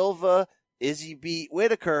beat Silva, Izzy beat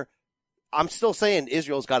Whittaker, I'm still saying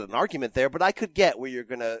Israel's got an argument there, but I could get where you're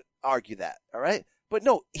going to argue that. All right. But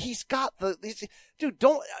no, he's got dude,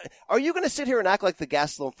 are you going to sit here and act like the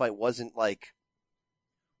Gastelum fight wasn't like,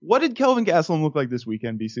 what did Kelvin Gastelum look like this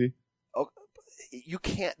weekend, BC? Oh,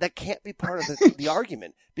 that can't be part of the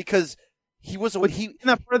argument because he was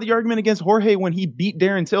not part of the argument against Jorge when he beat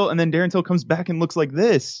Darren Till and then Darren Till comes back and looks like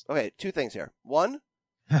this. Okay, 2 things here. 1,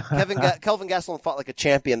 Kelvin Gastelum fought like a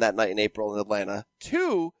champion that night in April in Atlanta.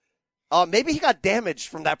 2, maybe he got damaged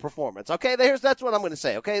from that performance. Okay, that's what I'm going to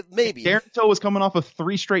say. Okay, maybe. Darren Till was coming off of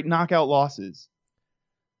 3 straight knockout losses.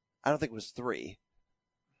 I don't think it was 3. It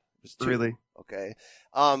was 2. Really? Okay.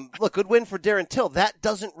 Look, good win for Darren Till. That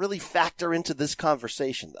doesn't really factor into this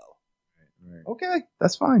conversation, though. Right. Okay,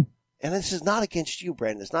 that's fine. And this is not against you,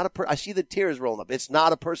 Brandon. It's not I see the tears rolling up. It's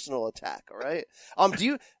not a personal attack. All right. How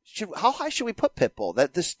high should we put Pitbull?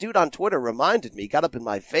 That this dude on Twitter reminded me, got up in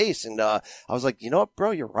my face, and I was like, you know what, bro,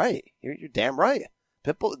 you're right. You're damn right.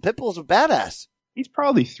 Pitbull's a badass. He's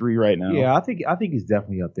probably 3 right now. Yeah, I think he's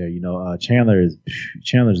definitely up there. Chandler's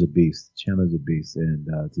a beast. Chandler's a beast, and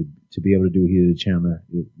to be able to do what he did to Chandler,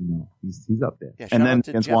 he's up there. Yeah, and then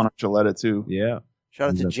against Juan Archuleta too. Yeah.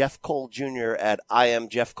 Shout out to Jeff Cole Jr. at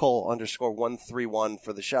IamJeffCole_131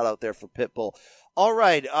 for the shout out there for Pitbull. All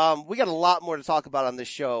right. We got a lot more to talk about on this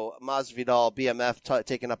show. Masvidal, BMF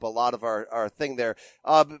taking up a lot of our thing there.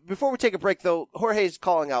 Before we take a break though, Jorge's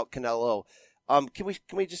calling out Canelo. Can we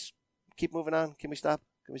just keep moving on? Can we stop?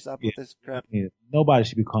 With this crap? Yeah. Nobody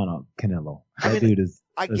should be calling out Canelo. I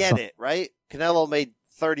get it, right? Canelo made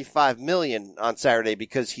 $35 million on Saturday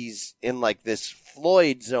because he's in like this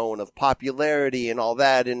Floyd zone of popularity and all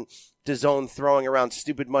that, and DAZN throwing around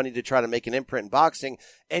stupid money to try to make an imprint in boxing.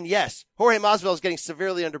 And yes, Jorge Masvidal is getting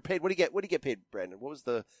severely underpaid. What do you get paid, Brandon? What was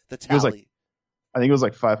the tally? I think it was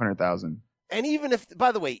like 500,000. And even if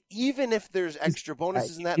there's extra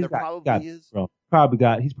bonuses in that, there probably is. Bro,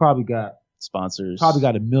 he's probably got sponsors. Probably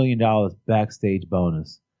got $1 million backstage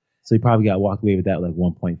bonus. So he probably got walked away with that like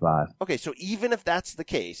 1.5. Okay, so even if that's the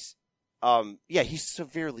case, he's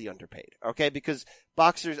severely underpaid. Okay, because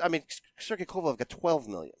boxers, Sergey Kovalev got $12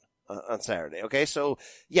 million on Saturday. Okay, so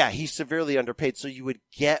yeah, he's severely underpaid. So you would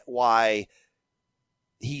get why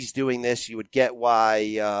he's doing this. You would get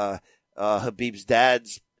why Khabib's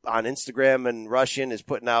dad's on Instagram and Russian is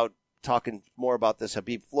putting out talking more about this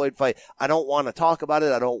Khabib Floyd fight. I don't want to talk about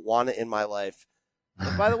it. I don't want it in my life.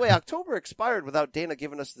 And by the way, October expired without Dana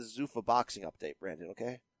giving us the Zuffa boxing update, Brandon,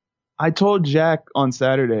 okay? I told Jack on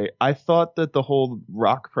Saturday, I thought that the whole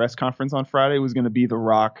Rock press conference on Friday was going to be The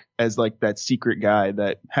Rock as like that secret guy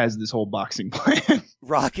that has this whole boxing plan.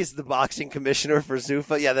 Rock is the boxing commissioner for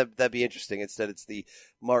Zuffa? Yeah, that'd be interesting. Instead, it's the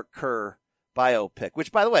Mark Kerr biopic,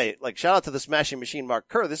 which, by the way, like, shout out to the Smashing Machine Mark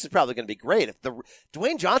Kerr. This is probably going to be great. If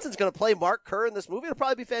Dwayne Johnson's going to play Mark Kerr in this movie, it'll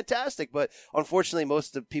probably be fantastic. But unfortunately,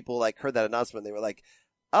 most of the people like heard that announcement. They were like,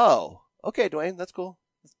 "Oh, okay, Dwayne, that's cool.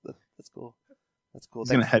 That's cool. That's cool."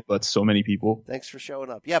 He's going to headbutt so many people. Thanks for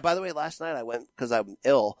showing up. Yeah, by the way, last night I went, because I'm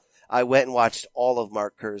ill, I went and watched all of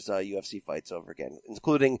Mark Kerr's UFC fights over again,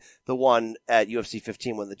 including the one at UFC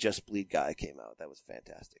 15 when the Just Bleed guy came out. That was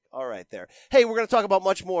fantastic. All right, there. Hey, we're going to talk about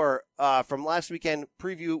much more from last weekend,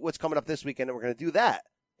 preview what's coming up this weekend, and we're going to do that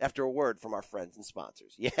after a word from our friends and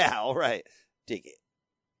sponsors. Yeah, all right. Dig it.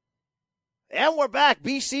 And we're back.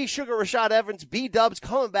 BC, Suga, Rashad Evans, B-Dubs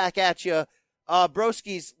coming back at you.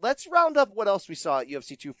 Broskies, let's round up what else we saw at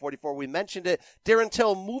UFC 244. We mentioned it. Darren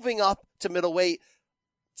Till moving up to middleweight.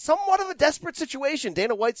 Somewhat of a desperate situation.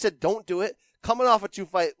 Dana White said, don't do it. Coming off a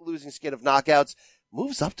 2-fight losing skid of knockouts.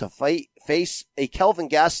 Moves up to face a Kelvin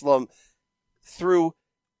Gastelum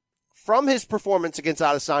from his performance against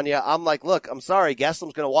Adesanya. I'm like, look, I'm sorry.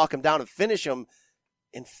 Gastelum's going to walk him down and finish him,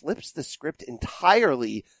 and flips the script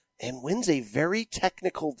entirely and wins a very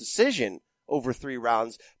technical decision over 3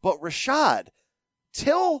 rounds. But Rashad,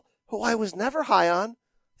 Till, who I was never high on,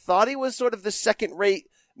 thought he was sort of the second-rate,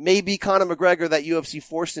 maybe Conor McGregor that UFC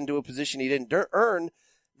forced into a position he didn't earn,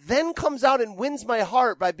 then comes out and wins my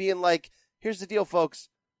heart by being like, here's the deal, folks.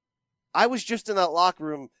 I was just in that locker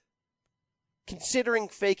room considering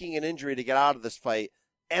faking an injury to get out of this fight,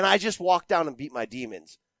 and I just walked down and beat my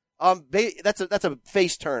demons. That's a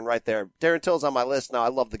face turn right there. Darren Till's on my list now. I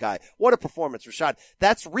love the guy. What a performance, Rashad.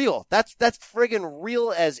 That's real. That's friggin'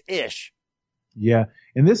 real as ish. Yeah,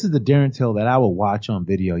 and this is the Darren Till that I would watch on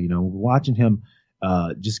video. Watching him,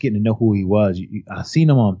 just getting to know who he was. I seen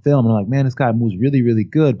him on film, and I'm like, man, this guy moves really, really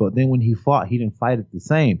good. But then when he fought, he didn't fight it the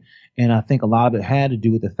same. And I think a lot of it had to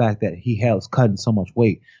do with the fact that he was cutting so much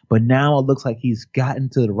weight. But now it looks like he's gotten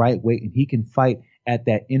to the right weight, and he can fight at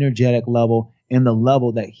that energetic level and the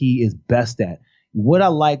level that he is best at. What I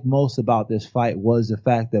liked most about this fight was the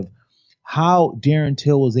fact of how Darren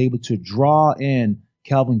Till was able to draw in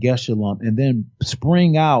Kelvin Gastelum and then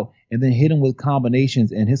spring out and then hit him with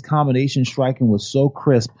combinations. And his combination striking was so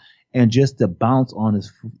crisp, and just the bounce on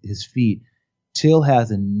his feet. Till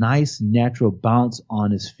has a nice natural bounce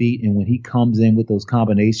on his feet, and when he comes in with those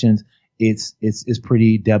combinations, it's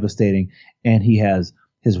pretty devastating. And he has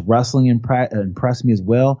his wrestling impressed me as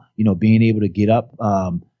well. Being able to get up,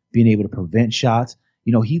 being able to prevent shots.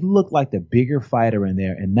 He looked like the bigger fighter in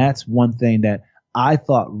there, and that's one thing that I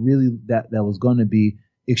thought really that was going to be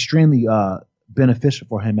extremely beneficial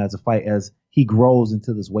for him as a fight as he grows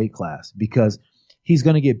into this weight class, because he's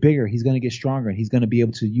going to get bigger, he's going to get stronger, and he's going to be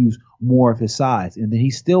able to use more of his size. And then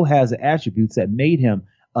he still has the attributes that made him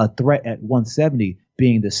a threat at 170,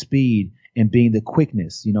 being the speed and being the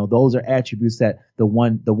quickness. Those are attributes that the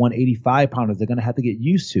 185 pounders, they're going to have to get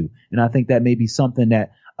used to. And I think that may be something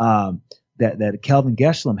that that Kelvin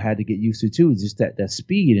Gastelum had to get used to too, is just that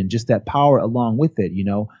speed and just that power along with it. He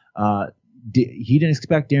didn't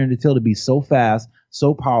expect Darren Till to be so fast,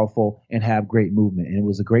 so powerful, and have great movement. And it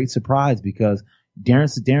was a great surprise because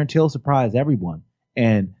Darren Till surprised everyone.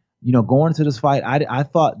 And, going into this fight, I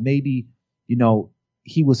thought maybe,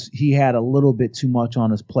 he had a little bit too much on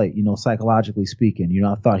his plate, psychologically speaking.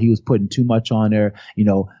 I thought he was putting too much on there,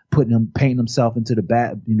 painting himself into the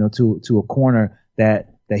back, to a corner that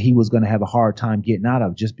he was going to have a hard time getting out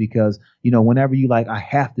of, just because, whenever you I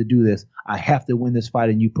have to do this, I have to win this fight,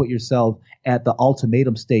 and you put yourself at the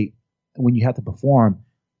ultimatum state when you have to perform,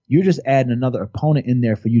 you're just adding another opponent in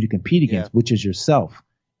there for you to compete against, which is yourself.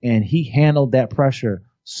 And he handled that pressure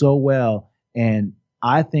so well. And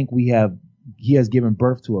I think he has given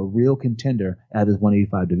birth to a real contender at this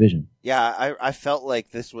 185 division. Yeah, I felt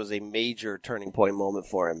like this was a major turning point moment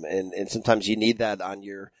for him. And sometimes you need that on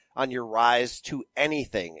your rise to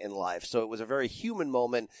anything in life. So it was a very human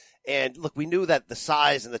moment. And look, we knew that the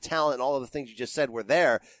size and the talent and all of the things you just said were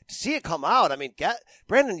there. To see it come out, I mean,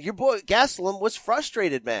 Brandon, your boy Gastelum was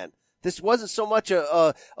frustrated, man. This wasn't so much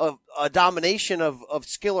a domination of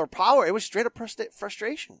skill or power. It was straight up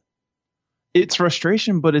frustration. It's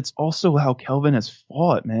frustration, but it's also how Kelvin has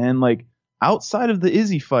fought, man. Outside of the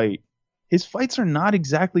Izzy fight, his fights are not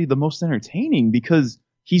exactly the most entertaining because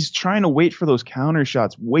he's trying to wait for those counter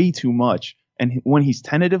shots way too much. And when he's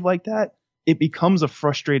tentative like that, it becomes a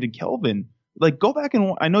frustrated Kelvin. Go back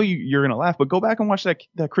and I know you're going to laugh, but go back and watch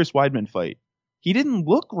that Chris Weidman fight. He didn't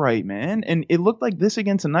look right, man. And it looked like this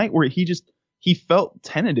again tonight where he felt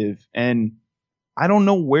tentative. And I don't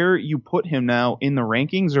know where you put him now in the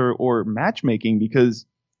rankings or matchmaking, because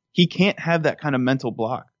he can't have that kind of mental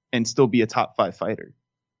block and still be a top 5 fighter.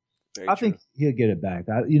 I think he'll get it back.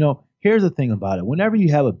 Here's the thing about it. Whenever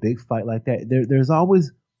you have a big fight like that, there's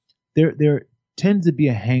always there tends to be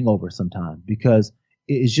a hangover sometimes, because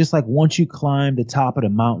it's just like once you climb the top of the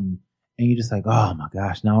mountain and you're just like, oh my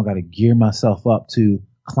gosh, now I got to gear myself up to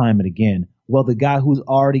climb it again. Well, the guy who's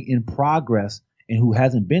already in progress and who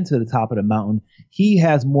hasn't been to the top of the mountain, he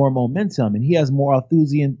has more momentum and he has more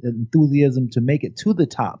enthusiasm to make it to the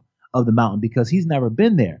top of the mountain because he's never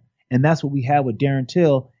been there. And that's what we have with Darren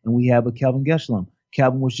Till and we have with Kelvin Gastelum.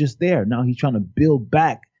 Kelvin was just there. Now he's trying to build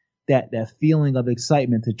back that feeling of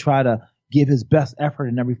excitement to try to give his best effort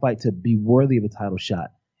in every fight to be worthy of a title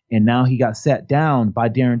shot. And now he got sat down by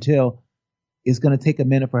Darren Till. It's going to take a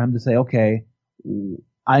minute for him to say, okay,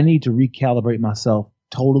 I need to recalibrate myself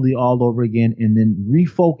totally all over again and then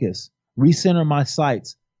refocus, recenter my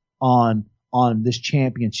sights on this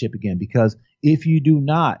championship again. Because if you do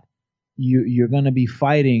not, you're going to be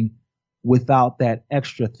fighting without that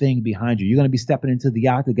extra thing behind you. You're going to be stepping into the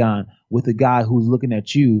octagon with a guy who's looking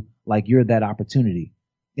at you like you're that opportunity.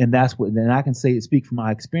 And that's what, then I can speak from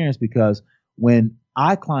my experience, because when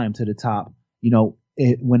I climbed to the top,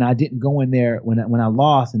 when I didn't go in there, when I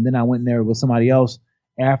lost and then I went in there with somebody else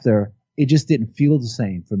after, it just didn't feel the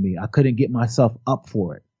same for me. I couldn't get myself up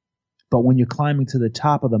for it. But when you're climbing to the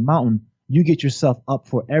top of the mountain, you get yourself up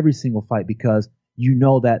for every single fight because you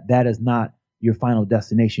know that is not your final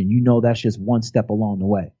destination. You know that's just one step along the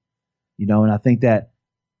way. And I think that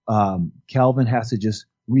Kelvin has to just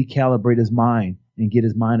recalibrate his mind and get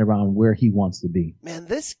his mind around where he wants to be. Man,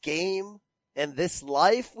 this game and this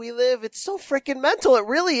life we live, it's so freaking mental. It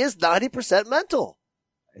really is 90% mental.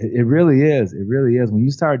 It really is. It really is. When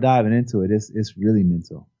you start diving into it, it's really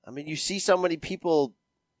mental. I mean, you see so many people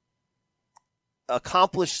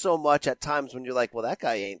accomplish so much at times when you're like, well, that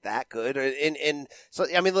guy ain't that good. And so,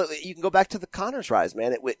 I mean, look, you can go back to the Connor's rise,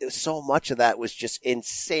 man. It so much of that was just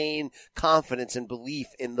insane confidence and belief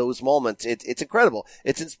in those moments. It's incredible.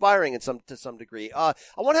 It's inspiring to some degree. I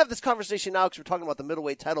want to have this conversation now because we're talking about the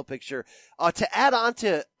middleweight title picture. To add on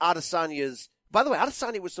to Adesanya's, by the way,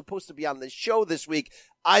 Adesanya was supposed to be on this show this week.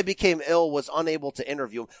 I became ill, was unable to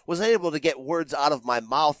interview him, was unable to get words out of my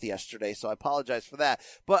mouth yesterday, so I apologize for that.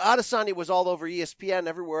 But Adesanya was all over ESPN,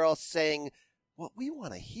 everywhere else, saying what we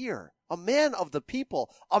want to hear. A man of the people,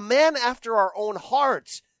 a man after our own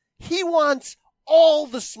hearts. He wants all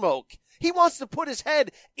the smoke. He wants to put his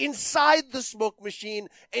head inside the smoke machine,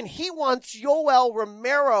 and he wants Yoel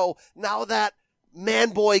Romero, now that man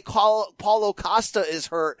boy Paulo Costa is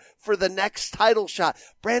hurt, for the next title shot.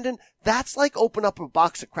 Brandon, that's like open up a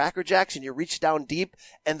box of Cracker Jacks and you reach down deep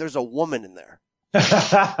and there's a woman in there.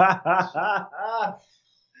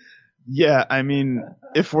 Yeah, I mean,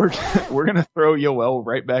 if we're going to throw Yoel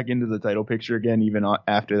right back into the title picture again, even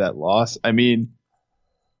after that loss, I mean,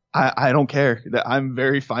 I don't care. I'm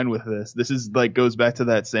very fine with this. This is like goes back to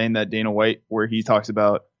that saying that Dana White, where he talks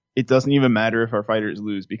about it doesn't even matter if our fighters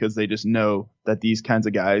lose because they just know that these kinds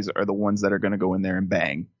of guys are the ones that are going to go in there and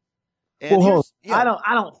bang. And I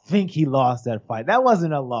don't think he lost that fight. That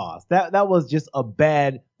wasn't a loss. That was just a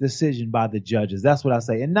bad decision by the judges. That's what I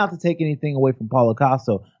say. And not to take anything away from Paulo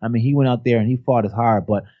Costa. I mean, he went out there and he fought his heart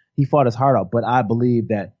out. But I believe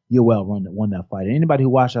that Yoel won that fight. And anybody who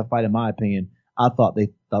watched that fight, in my opinion, I thought they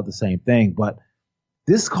thought the same thing. But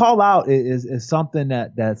this call out is something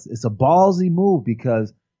it's a ballsy move,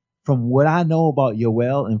 because from what I know about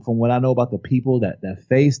Yoel and from what I know about the people that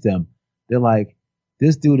faced him, they're like,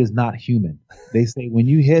 this dude is not human. They say when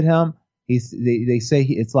you hit him, they say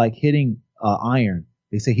it's like hitting iron.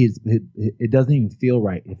 They say it doesn't even feel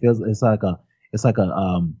right. It feels it's like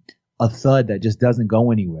a thud that just doesn't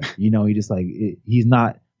go anywhere. You know, he just like he's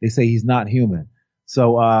not. They say he's not human.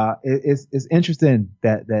 So it's interesting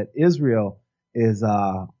that Isreal is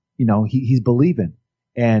he's believing,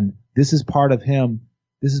 and this is part of him.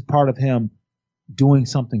 This is part of him doing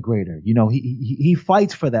something greater. You know, he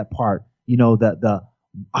fights for that part. You know, the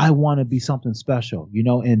I want to be something special. You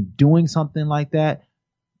know, and doing something like that,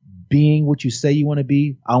 being what you say you want to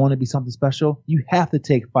be. I want to be something special. You have to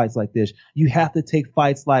take fights like this. You have to take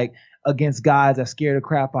fights like against guys that scare the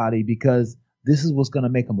crap out of you, because this is what's going to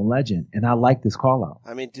make him a legend. And I like this call out.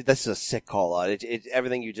 I mean, dude, this is a sick call out.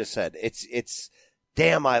 Everything you just said. It's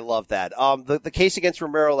damn, I love that. The case against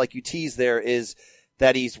Romero, like you teased there, is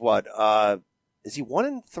that he's what? Is he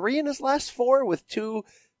 1-3 in his last 4 with two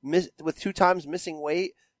times missing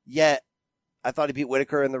weight? Yet I thought he beat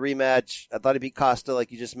Whitaker in the rematch. I thought he beat Costa,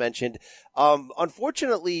 like you just mentioned.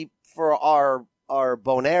 Unfortunately for our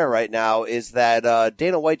bonaire right now is that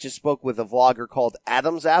Dana White just spoke with a vlogger called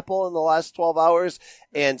Adam's Apple in the last 12 hours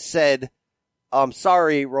and said,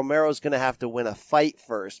 sorry, Romero's going to have to win a fight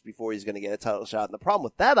first before he's going to get a title shot. And the problem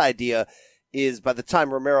with that idea is by the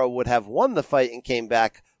time Romero would have won the fight and came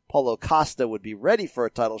back, Paulo Costa would be ready for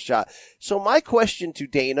a title shot. So my question to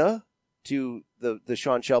Dana, to the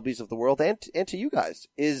Sean Shelbys of the world, and to you guys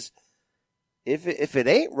is, if it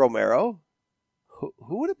ain't Romero,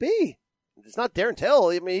 who would it be? It's not Darren Till.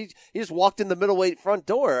 I mean, he just walked in the middleweight front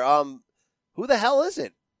door. Who the hell is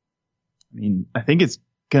it? I mean, I think it's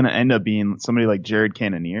going to end up being somebody like Jared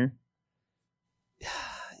Cannonier.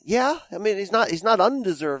 Yeah. I mean, he's not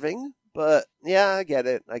undeserving, but yeah, I get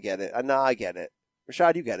it. I get it.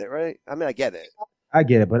 Rashad, you get it, right? I mean, I get it. I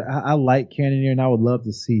get it, but I like Cannonier, and I would love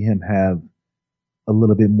to see him have a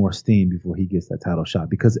little bit more steam before he gets that title shot,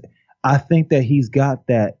 because I think that he's got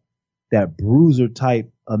that bruiser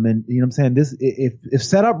type. I mean, you know what I'm saying? This, if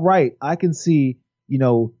set up right, I can see, you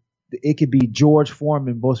know, it could be George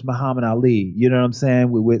Foreman versus Muhammad Ali. You know what I'm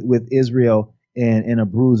saying? With Isreal and a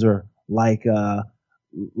bruiser like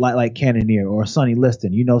Cannonier or Sonny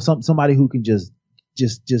Liston. You know, somebody who can just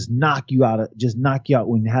knock you out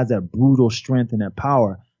when he has that brutal strength and that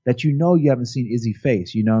power that you haven't seen Izzy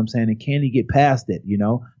face. You know what I'm saying? And can he get past it? You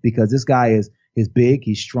know, because this guy is big,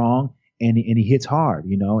 he's strong, and he hits hard.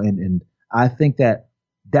 You know, and I think that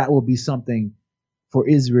will be something for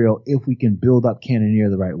Isreal if we can build up Cannonier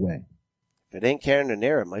the right way. If it ain't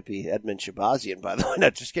Cannonier, it might be Edmund Shabazian, by the way.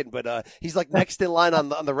 Not just kidding, but he's like next in line on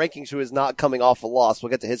the rankings, who is not coming off a loss.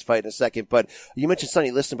 We'll get to his fight in a second. But you mentioned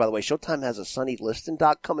Sonny Liston, by the way. Showtime has a Sonny Liston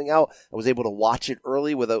doc coming out. I was able to watch it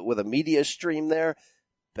early with a media stream there.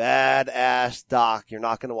 Badass doc. You're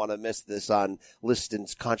not going to want to miss this on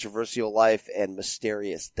Liston's controversial life and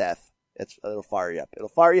mysterious death. It'll fire you up. It'll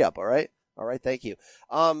fire you up. All right. All right. Thank you.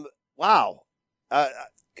 Wow.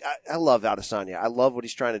 I love Adesanya. I love what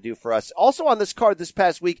he's trying to do for us. Also on this card this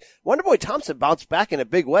past week, Wonderboy Thompson bounced back in a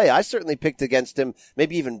big way. I certainly picked against him,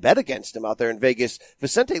 maybe even bet against him out there in Vegas.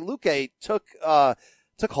 Vicente Luque took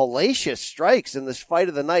hellacious strikes in this fight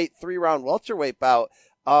of the night, 3-round welterweight bout.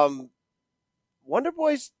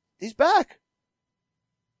 Wonderboy's, he's back.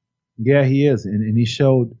 Yeah, he is. And he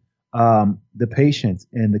showed, the patience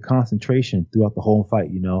and the concentration throughout the whole fight.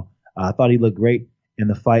 You know, I thought he looked great in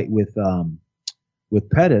the fight with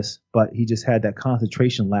Pettis, but he just had that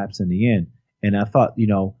concentration lapse in the end. And I thought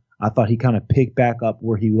he kind of picked back up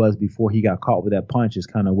where he was before he got caught with that punch, is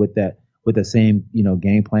kind of with the same, you know,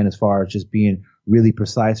 game plan as far as just being really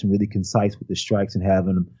precise and really concise with the strikes and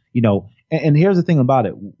having them, you know, and here's the thing about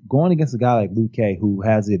it, going against a guy like Luque, who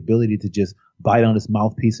has the ability to just bite on his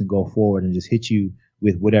mouthpiece and go forward and just hit you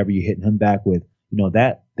with whatever you're hitting him back with, you know,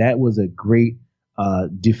 that was a great,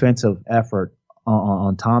 defensive effort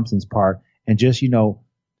on Thompson's part. And just, you know,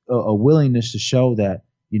 a willingness to show that,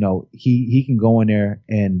 you know, he can go in there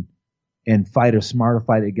and and fight a smarter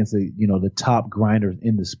fight against the top grinders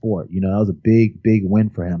in the sport. That was a big, big win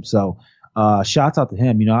for him. So, shouts out to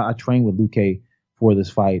him. I trained with Luque for this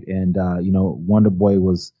fight, and Wonder Boy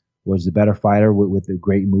was the better fighter with the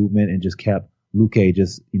great movement and just kept Luque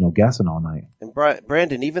just guessing all night. And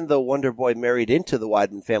Brandon, even though Wonder Boy married into the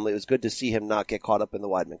Weidman family, it was good to see him not get caught up in the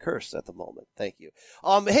Weidman curse at the moment. Thank you.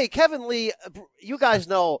 Hey, Kevin Lee, you guys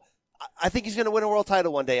know I think he's going to win a world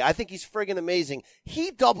title one day. I think he's friggin' amazing.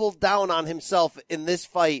 He doubled down on himself in this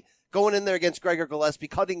fight, going in there against Gregor Gillespie,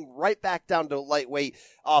 cutting right back down to lightweight,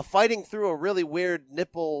 fighting through a really weird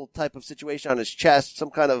nipple type of situation on his chest, some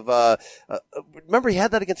kind of, remember he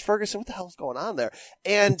had that against Ferguson? What the hell's going on there?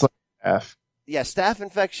 And staph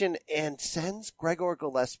infection, and sends Gregor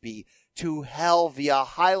Gillespie to hell via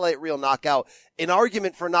highlight reel knockout. An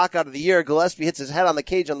argument for knockout of the year. Gillespie hits his head on the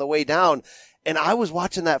cage on the way down. And I was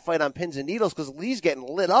watching that fight on pins and needles because Lee's getting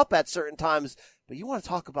lit up at certain times. But you want to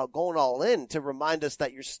talk about going all in to remind us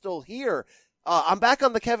that you're still here. I'm back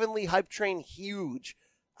on the Kevin Lee hype train huge.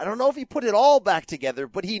 I don't know if he put it all back together,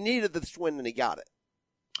 but he needed this win and he got it.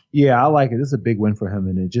 Yeah, I like it. This is a big win for him.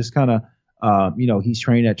 And it just kind of, he's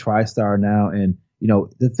trained at TriStar now. And,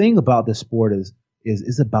 the thing about this sport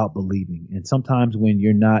is about believing. And sometimes when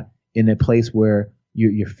you're not in a place where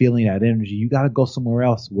you're feeling that energy, you got to go somewhere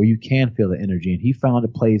else where you can feel the energy. And he found a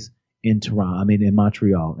place in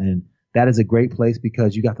Montreal. And that is a great place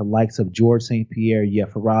because you got the likes of George St. Pierre, you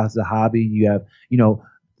have Faraz Zahabi, you have,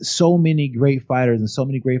 so many great fighters, and so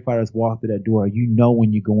many great fighters walk through that door.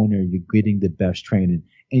 When you go in there, you're getting the best training.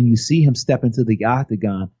 And you see him step into the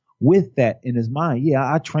octagon with that in his mind. Yeah,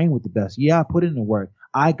 I train with the best. Yeah, I put in the work.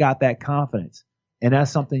 I got that confidence. And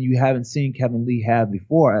that's something you haven't seen Kevin Lee have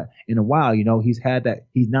before in a while. He's had that.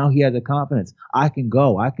 He has the confidence. I can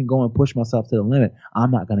go and push myself to the limit.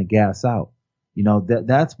 I'm not going to gas out.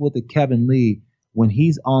 That's what the Kevin Lee, when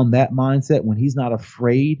he's on that mindset, when he's not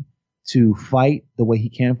afraid to fight the way he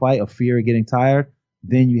can fight, of fear of getting tired,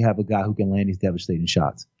 then you have a guy who can land these devastating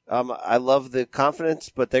shots. I love the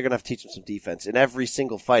confidence, but they're going to have to teach him some defense. In every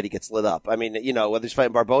single fight, he gets lit up. I mean, whether he's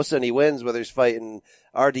fighting Barbosa and he wins, whether he's fighting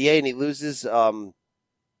RDA and he loses, I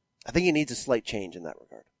think he needs a slight change in that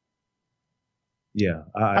regard. Yeah,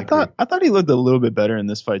 I thought he looked a little bit better in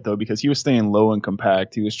this fight though, because he was staying low and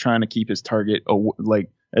compact. He was trying to keep his target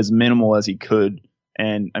as minimal as he could.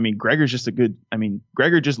 And Gregor just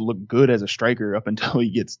looked good as a striker up until he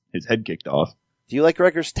gets his head kicked off. Do you like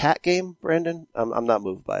Gregor's tat game, Brandon? I'm not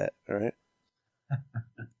moved by it. All right.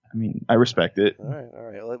 I respect it. All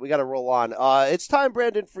right. We got to roll on. It's time,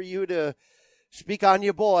 Brandon, for you to speak on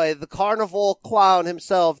your boy, the carnival clown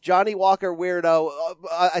himself, Johnny Walker Weirdo.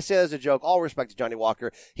 I say that as a joke. All respect to Johnny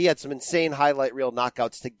Walker. He had some insane highlight reel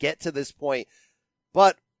knockouts to get to this point.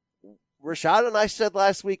 But Rashad and I said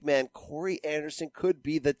last week, man, Corey Anderson could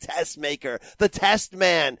be the test maker, the test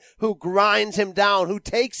man who grinds him down, who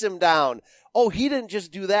takes him down. Oh, he didn't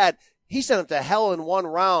just do that. He sent him to hell in one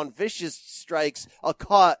round, vicious strikes, a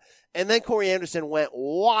cut, and then Corey Anderson went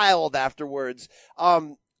wild afterwards.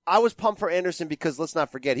 I was pumped for Anderson because let's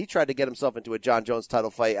not forget, he tried to get himself into a John Jones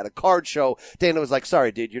title fight at a card show. Dana was like,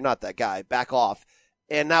 sorry, dude, you're not that guy. Back off.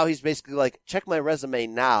 And now he's basically like, check my resume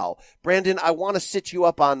now. Brandon, I want to sit you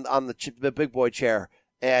up on the big boy chair.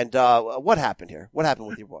 And what happened here? What happened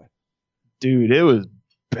with your boy? Dude, it was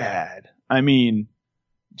bad.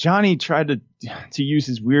 Johnny tried to use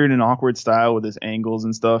his weird and awkward style with his angles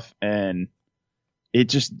and stuff, and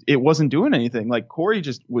it wasn't doing anything. Like, Corey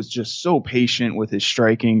was just so patient with his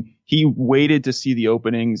striking. He waited to see the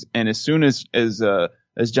openings, and as soon as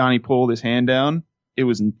Johnny pulled his hand down, it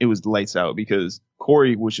was lights out, because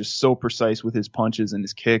Corey was just so precise with his punches and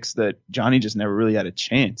his kicks that Johnny just never really had a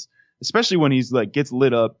chance. Especially when he's gets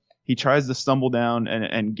lit up, he tries to stumble down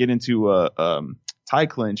and get into a tie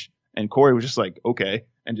clinch, and Corey was just like, okay,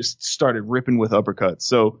 and just started ripping with uppercuts.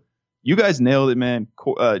 So you guys nailed it, man.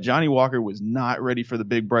 Johnny Walker was not ready for the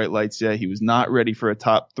big bright lights yet. He was not ready for a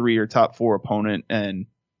top 3 or top 4 opponent. And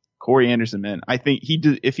Corey Anderson, man, I think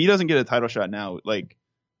if he doesn't get a title shot now,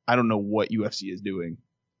 I don't know what UFC is doing.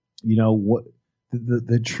 What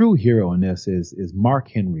the true hero in this is Mark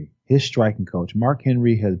Henry, his striking coach. Mark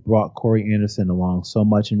Henry has brought Corey Anderson along so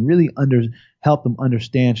much and really helped him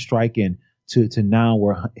understand striking to now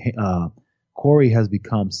where Corey has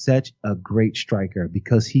become such a great striker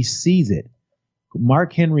because he sees it.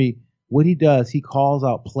 Mark Henry, what he does, he calls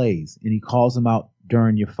out plays, and he calls them out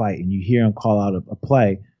during your fight, and you hear him call out a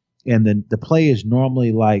play, and then the play is normally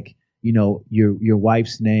your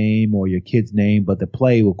wife's name or your kid's name, but the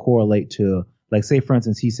play will correlate to, say for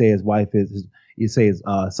instance, his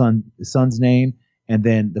son's name, and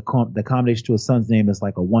then the combination to his son's name is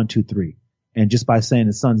like a 1, 2, 3, and just by saying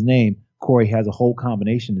his son's name, Corey has a whole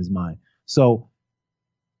combination in his mind. So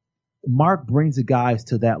Mark brings the guys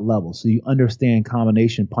to that level. So you understand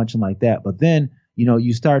combination punching like that. But then,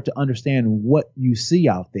 you start to understand what you see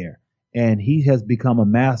out there. And he has become a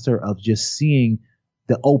master of just seeing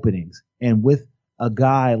the openings. And with a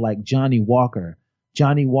guy like Johnny Walker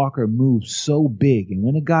moves so big. And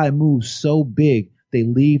when a guy moves so big, they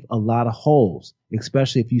leave a lot of holes,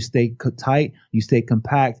 especially if you stay tight, you stay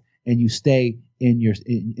compact, and you stay in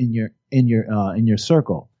your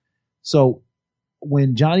circle. So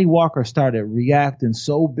when Johnny Walker started reacting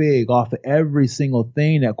so big off of every single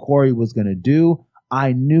thing that Corey was going to do,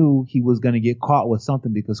 I knew he was going to get caught with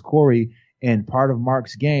something, because Corey, and part of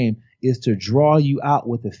Mark's game, is to draw you out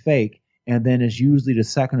with a fake, and then it's usually the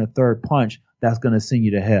second or third punch that's going to send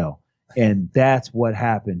you to hell. And that's what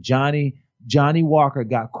happened. Johnny Walker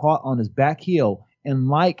got caught on his back heel, and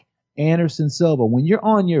like Anderson Silva, when you're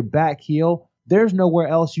on your back heel, there's nowhere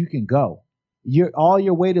else you can go. All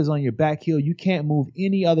your weight is on your back heel. You can't move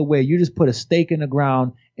any other way. You just put a stake in the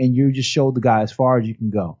ground, and you just show the guy as far as you can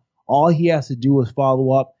go. All he has to do is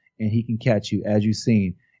follow up, and he can catch you, as you've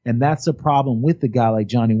seen. And that's the problem with the guy like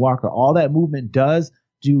Johnny Walker. All that movement does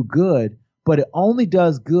do good, but it only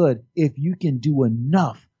does good if you can do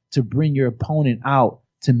enough to bring your opponent out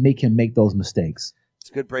to make him make those mistakes. It's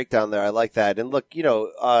a good breakdown there. I like that. And look,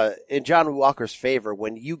 in Johnny Walker's favor,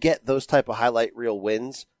 when you get those type of highlight reel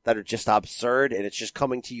wins that are just absurd and it's just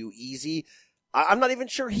coming to you easy, I'm not even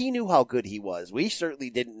sure he knew how good he was. We certainly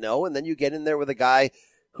didn't know. And then you get in there with a guy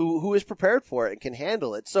who is prepared for it and can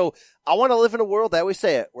handle it. So I want to live in a world, I always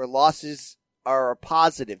say it, where losses are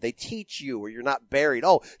positive. They teach you, where you're not buried.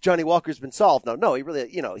 Oh, Johnny Walker's been solved. No, he really,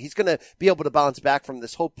 he's going to be able to bounce back from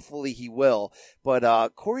this. Hopefully he will.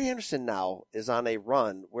 But Corey Anderson now is on a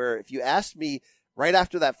run where, if you asked me right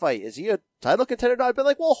after that fight, is he a title contender? No, I'd be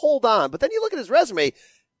like, well, hold on. But then you look at his resume.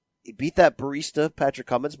 He beat that barista, Patrick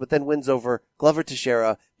Cummins, but then wins over Glover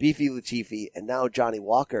Teixeira, Beefy Latifi, and now Johnny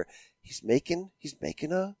Walker. He's making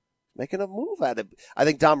a move at it. I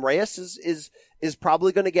think Dom Reyes is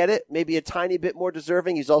probably going to get it, maybe a tiny bit more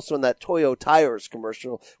deserving. He's also in that Toyo Tires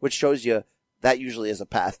commercial, which shows you that usually is a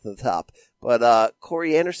path to the top. But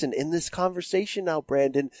Corey Anderson in this conversation now,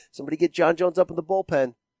 Brandon. Somebody get John Jones up in the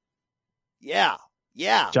bullpen. Yeah.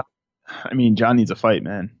 John needs a fight,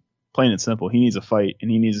 man. Plain and simple. He needs a fight, and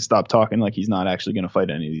he needs to stop talking like he's not actually going to fight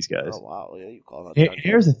any of these guys. Oh, wow. Yeah, you call that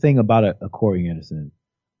Here's the thing about a Corey Anderson.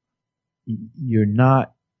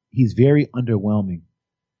 He's very underwhelming.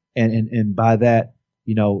 And by that,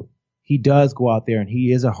 he does go out there and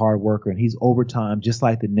he is a hard worker and he's overtime, just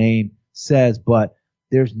like the name says, but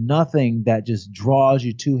there's nothing that just draws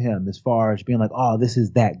you to him as far as being like, oh, this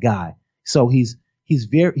is that guy. So he's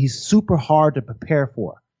super hard to prepare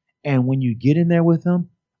for. And when you get in there with him,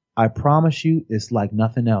 I promise you, it's like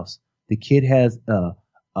nothing else. The kid has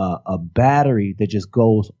a battery that just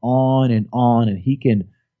goes on, and he can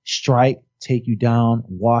strike, take you down,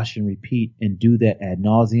 wash and repeat, and do that ad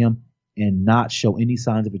nauseum and not show any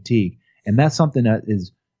signs of fatigue. And that's something that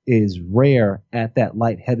is rare at that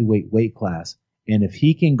light heavyweight weight class. And if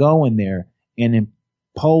he can go in there and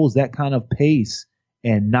impose that kind of pace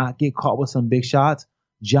and not get caught with some big shots,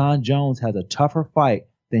 John Jones has a tougher fight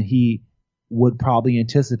than he would probably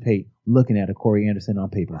anticipate looking at a Corey Anderson on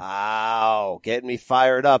paper. Wow, getting me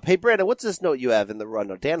fired up. Hey, Brandon, what's this note you have in the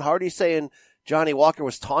rundown? Dan Hardy saying Johnny Walker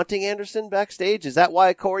was taunting Anderson backstage. Is that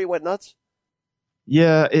why Corey went nuts?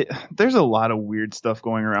 Yeah, there's a lot of weird stuff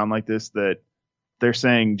going around like this that they're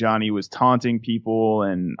saying Johnny was taunting people,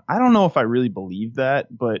 and I don't know if I really believe that,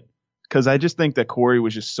 but because I just think that Corey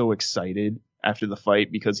was just so excited after the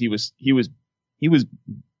fight because he was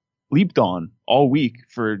bleeped on all week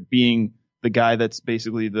for being the guy that's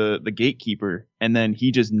basically the gatekeeper, and then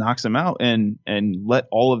he just knocks him out and let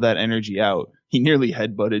all of that energy out. He nearly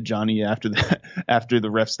headbutted Johnny after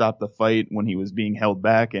the ref stopped the fight when he was being held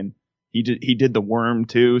back, and he did the worm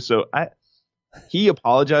too. So he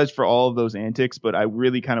apologized for all of those antics, but I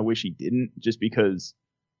really kind of wish he didn't, just because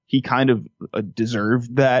he kind of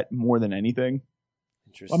deserved that more than anything.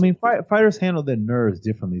 I mean, fighters handle their nerves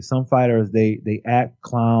differently. Some fighters they act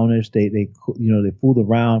clownish, they fool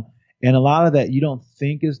around, and a lot of that you don't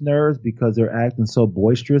think is nerves because they're acting so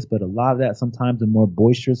boisterous. But a lot of that, sometimes the more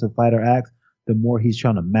boisterous a fighter acts, the more he's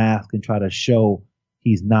trying to mask and try to show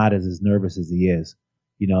he's not as nervous as he is.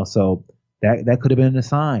 So that could have been a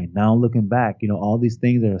sign. Now looking back, all these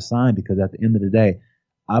things are a sign, because at the end of the day,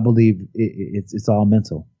 I believe it's all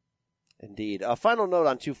mental. Indeed. A final note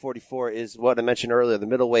on 244 is what I mentioned earlier. The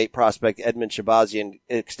middleweight prospect Edmund Shabazian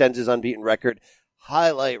extends his unbeaten record.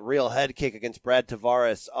 Highlight reel head kick against Brad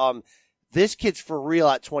Tavares. this kid's for real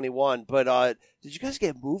at 21. But did you guys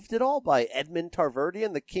get moved at all by Edmund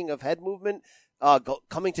Tarverdian, the king of head movement,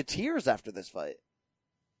 coming to tears after this fight?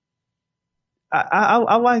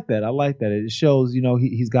 I like that. I like that. It shows,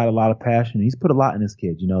 he's got a lot of passion. He's put a lot in this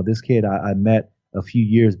kid. This kid I met a few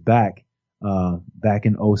years back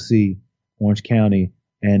in OC, Orange County,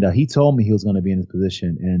 and he told me he was going to be in this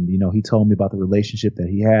position. And, he told me about the relationship that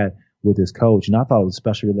he had with his coach. And I thought it was a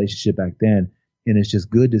special relationship back then. And it's just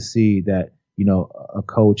good to see that, a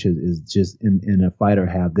coach is just in a fighter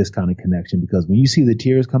have this kind of connection, because when you see the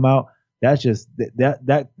tears come out, that's just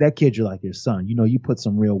that kid, you're like your son. You put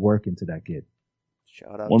some real work into that kid.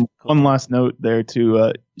 Shout out. One last note there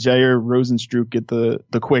to Jair Rosenstruck get the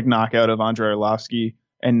quick knockout of Andrei Arlovsky,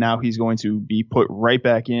 and now he's going to be put right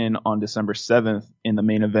back in on December 7th in the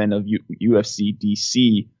main event of UFC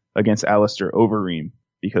DC against Alistair Overeem,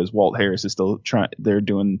 because Walt Harris is still they're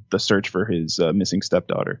doing the search for his missing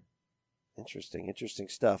stepdaughter. Interesting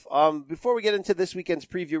stuff. Before we get into this weekend's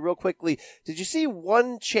preview real quickly, did you see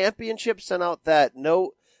One Championship sent out that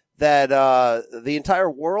note that the entire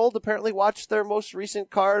world apparently watched their most recent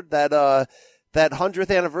card, that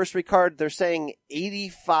 100th anniversary card? They're saying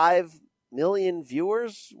 85 million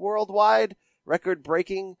viewers worldwide, record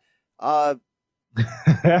breaking. Can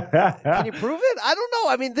you prove it? I don't know.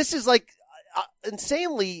 I mean, this is like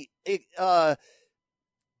insanely.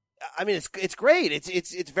 I mean, it's great.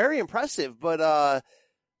 It's very impressive, but I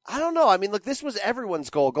don't know. I mean, look, this was everyone's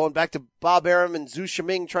goal, going back to Bob Arum and Zhu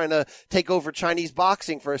Shiming trying to take over Chinese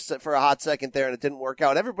boxing for a hot second there, and it didn't work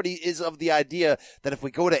out. Everybody is of the idea that if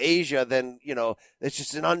we go to Asia, then, it's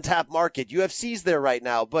just an untapped market. UFC's there right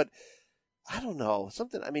now, but I don't know.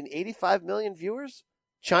 85 million viewers?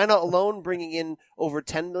 China alone bringing in over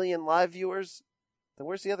 10 million live viewers? Then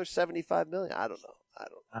where's the other 75 million? I don't know.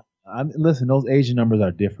 Listen, those Asian numbers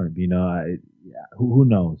are different. Who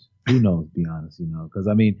knows? Who knows? Be honest, because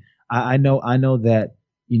I know that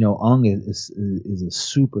Ung is a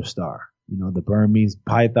superstar. The Burmese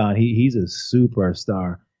Python, he's a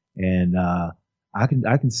superstar, and I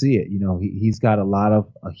can see it. He's got a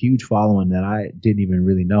huge following that I didn't even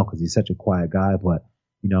really know, because he's such a quiet guy. But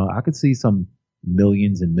I could see some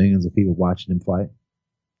millions and millions of people watching him fight.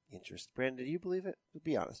 Interesting. Brandon, do you believe it?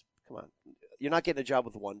 Be honest. Come on. You're not getting a job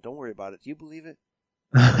with One. Don't worry about it. Do you believe it?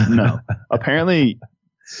 No. Apparently,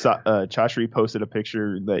 Chashri posted a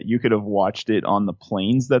picture that you could have watched it on the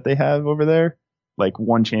planes that they have over there. Like,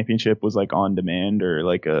 One Championship was like on demand or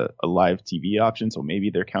like a live TV option, so maybe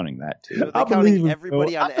they're counting that too. Are they counting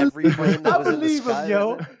everybody on every plane that was in the sky?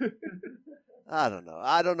 I don't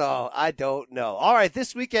know. All right,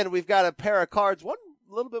 this weekend we've got a pair of cards, one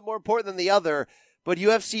a little bit more important than the other. But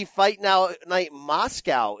UFC Fight Night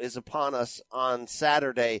Moscow is upon us on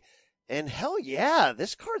Saturday. And hell yeah,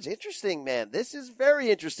 this card's interesting, man. This is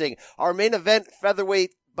very interesting. Our main event,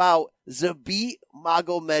 featherweight bout, Zabit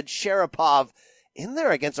Magomedsharipov in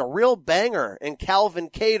there against a real banger in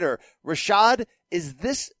Calvin Kattar. Rashad, is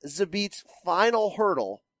this Zabit's final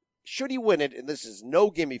hurdle? Should he win it, and this is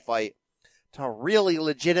no gimme fight, to really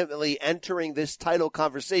legitimately entering this title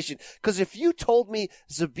conversation? Because if you told me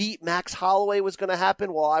Zabit Max Holloway was going to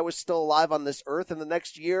happen while I was still alive on this earth in the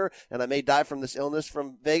next year, and I may die from this illness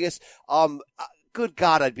from Vegas, good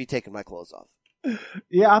God, I'd be taking my clothes off.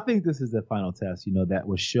 Yeah, I think this is the final test, that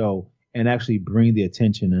will show and actually bring the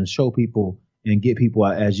attention and show people and get people,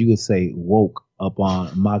 as you would say, woke up on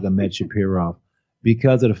Magomedsharipov,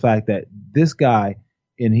 because of the fact that this guy,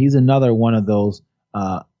 and he's another one of those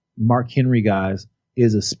Mark Henry guys,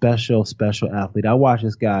 is a special athlete. I watched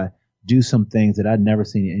this guy do some things that I'd never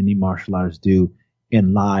seen any martial artist do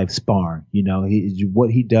in live sparring.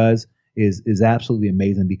 What he does is absolutely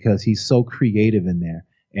amazing, because he's so creative in there,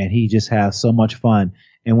 and he just has so much fun.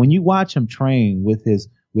 And when you watch him train with his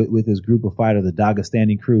group of fighters, the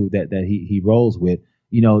Dagestani crew that he rolls with,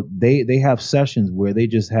 they have sessions where they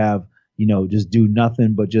just have, just do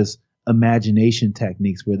nothing but just imagination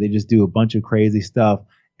techniques, where they just do a bunch of crazy stuff.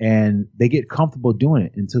 And they get comfortable doing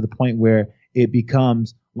it, and to the point where it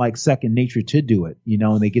becomes like second nature to do it,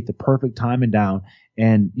 and they get the perfect timing down.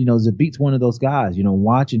 And, Zabit's one of those guys,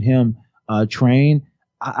 watching him train,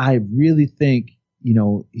 I really think,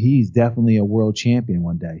 he's definitely a world champion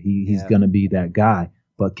one day. He's going to be that guy.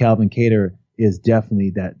 But Calvin Kattar is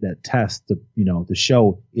definitely that test to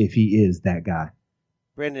show if he is that guy.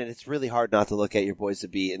 Brandon, it's really hard not to look at your boy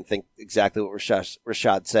Zabit and think exactly what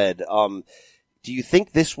Rashad said. Do you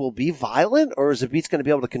think this will be violent, or is Zabit's going to be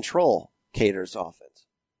able to control Kattar's offense?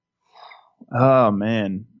 Oh,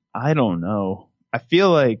 man. I don't know. I feel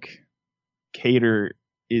like Kattar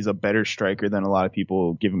is a better striker than a lot of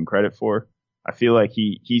people give him credit for. I feel like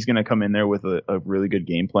he's going to come in there with a really good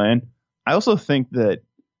game plan. I also think that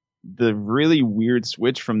the really weird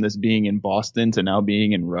switch from this being in Boston to now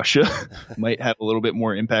being in Russia might have a little bit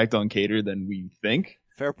more impact on Kattar than we think.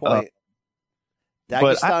 Fair point.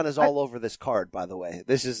 Dagestan is all over this card, by the way.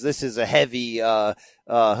 This is a heavy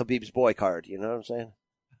Khabib's boy card. You know what I'm saying?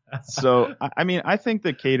 So, I mean, I think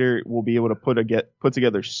that Kattar will be able to put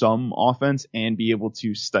together some offense and be able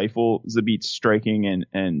to stifle Zabit's striking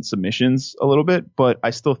and submissions a little bit. But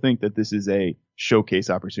I still think that this is a showcase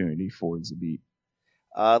opportunity for Zabit.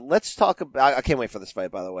 Let's talk about. I can't wait for this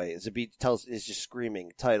fight. By the way, Zabit is just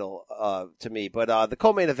screaming title to me. But the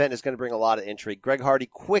co-main event is going to bring a lot of intrigue. Greg Hardy,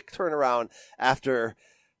 quick turnaround after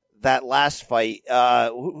that last fight.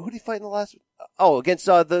 Who did he fight in the last? Oh, against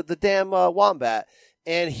the damn Wombat.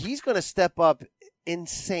 And he's going to step up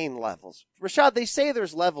insane levels. Rashad, they say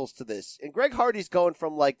there's levels to this. And Greg Hardy's going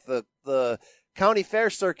from like the county fair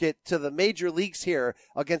circuit to the major leagues here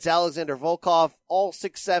against Alexander Volkov, all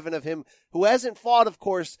 6'7" of him, who hasn't fought, of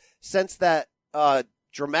course, since that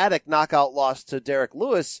dramatic knockout loss to Derek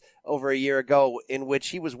Lewis over a year ago, in which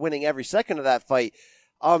he was winning every second of that fight.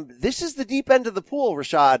 This is the deep end of the pool,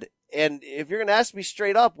 Rashad. And if you're going to ask me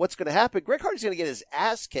straight up what's going to happen, Greg Hardy's going to get his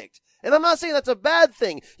ass kicked. And I'm not saying that's a bad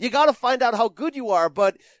thing. You got to find out how good you are,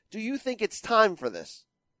 but do you think it's time for this?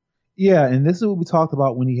 Yeah, and this is what we talked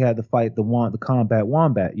about when he had the fight, the combat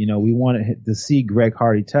Wombat. You know, we wanted to see Greg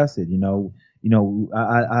Hardy tested. I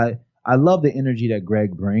love the energy that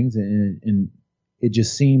Greg brings, and it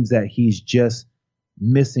just seems that he's just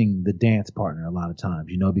missing the dance partner a lot of times.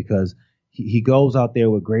 Because he goes out there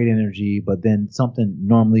with great energy, but then something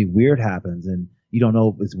normally weird happens, and you don't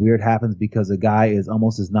know if it's weird happens because the guy is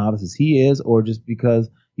almost as novice as he is, or just because,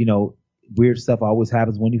 weird stuff always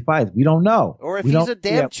happens when he fights. We don't know. Or if he's a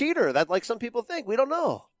damn cheater, that like some people think. We don't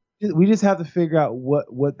know. We just have to figure out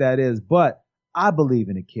what that is. But I believe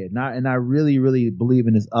in the kid, and I really, really believe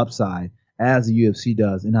in his upside as the UFC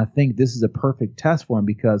does. And I think this is a perfect test for him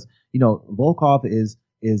because, Volkov is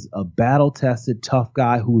a battle-tested, tough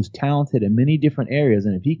guy who's talented in many different areas.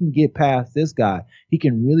 And if he can get past this guy, he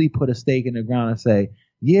can really put a stake in the ground and say,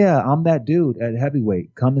 yeah, I'm that dude at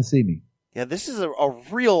heavyweight. Come and see me. Yeah, this is a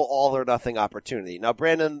real all-or-nothing opportunity. Now,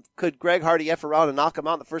 Brandon, could Greg Hardy F around and knock him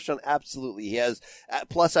out in the first round? Absolutely. He has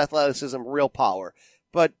plus athleticism, real power.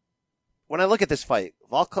 But when I look at this fight,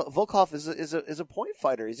 Volkov is a point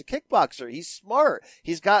fighter. He's a kickboxer. He's smart.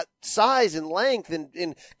 He's got size and length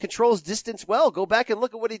and controls distance well. Go back and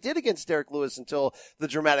look at what he did against Derek Lewis until the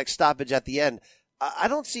dramatic stoppage at the end. I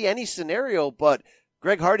don't see any scenario but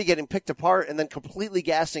Greg Hardy getting picked apart and then completely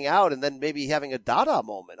gassing out and then maybe having a Dada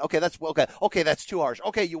moment. Okay, that's too harsh.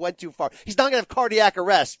 Okay, you went too far. He's not going to have cardiac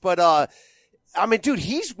arrest, but dude,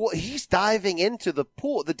 he's diving into the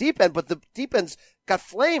pool, the deep end, but the deep end's got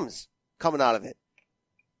flames coming out of it.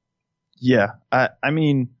 Yeah, I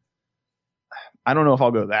don't know if I'll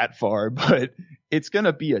go that far, but it's going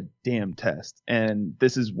to be a damn test. And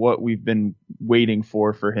this is what we've been waiting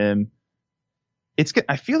for him.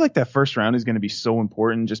 I feel like that first round is going to be so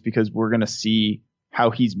important just because we're going to see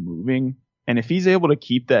how he's moving. And if he's able to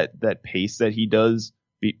keep that pace that he does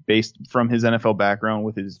based from his NFL background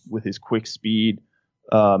with his quick speed,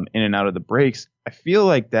 in and out of the breaks, I feel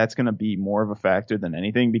like that's going to be more of a factor than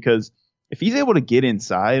anything because if he's able to get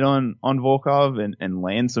inside on Volkov and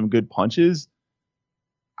land some good punches,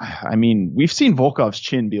 we've seen Volkov's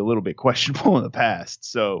chin be a little bit questionable in the past.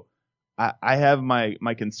 So I have my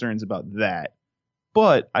concerns about that.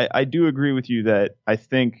 But I do agree with you that I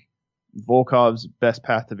think Volkov's best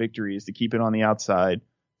path to victory is to keep it on the outside,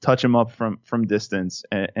 touch him up from distance,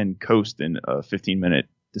 and coast in a 15-minute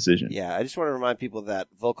decision. Yeah, I just want to remind people that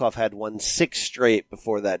Volkov had won 6 straight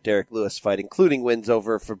before that Derek Lewis fight, including wins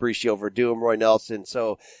over Fabricio Verdum, Roy Nelson.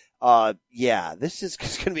 So, this is going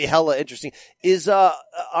to be hella interesting. Is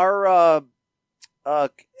our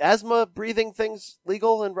asthma breathing things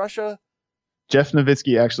legal in Russia? Jeff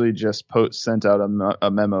Nowitzki actually just sent out a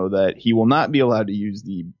memo that he will not be allowed to use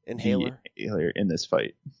the inhaler in this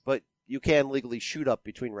fight. But you can legally shoot up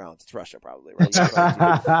between rounds. It's Russia, probably, right?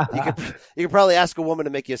 You could probably ask a woman to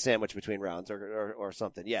make you a sandwich between rounds or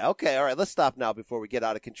something. Yeah, okay, all right. Let's stop now before we get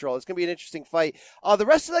out of control. It's going to be an interesting fight. The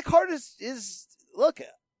rest of that card is look,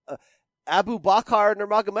 Abu Bakr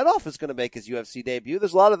Nurmagomedov is going to make his UFC debut.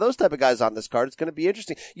 There's a lot of those type of guys on this card. It's going to be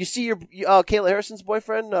interesting. You see your Kayla Harrison's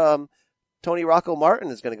boyfriend, Tony Rocco Martin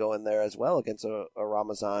is going to go in there as well against a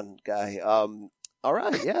Ramazan guy. All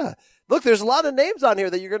right, yeah. Look, there's a lot of names on here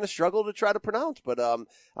that you're going to struggle to try to pronounce, but I'm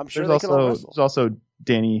sure they can all wrestle. There's also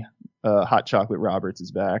Danny Hot Chocolate Roberts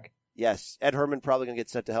is back. Yes, Ed Herman probably going to get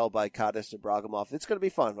sent to hell by Kadis and Bragimov. It's going to be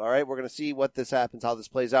fun, all right? We're going to see what this happens, how this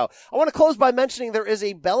plays out. I want to close by mentioning there is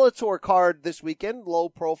a Bellator card this weekend, low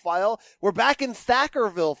profile. We're back in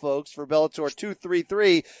Thackerville, folks, for Bellator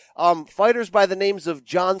 233. Fighters by the names of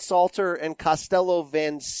John Salter and Costello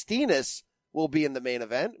Van Steenis will be in the main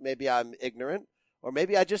event. Maybe I'm ignorant, or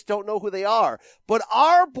maybe I just don't know who they are. But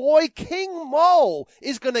our boy King Mo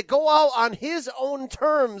is going to go out on his own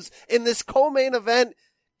terms in this co-main event.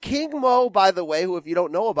 King Mo, by the way, who, if you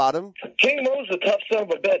don't know about him. King Mo's a tough son of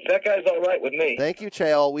a bitch. That guy's all right with me. Thank you,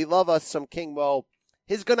 Chael. We love us some King Mo.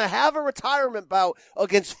 He's going to have a retirement bout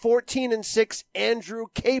against 14-6 Andrew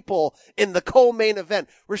Capel in the co-main event.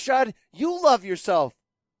 Rashad, you love yourself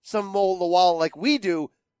some Mo Lawal like we do.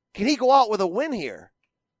 Can he go out with a win here?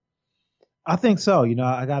 I think so.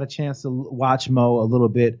 I got a chance to watch Mo a little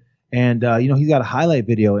bit, and he's got a highlight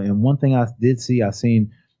video. And one thing I did see, I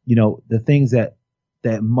seen, the things that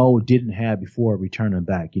Mo didn't have before returning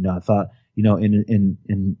back. I thought,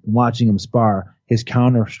 in watching him spar, his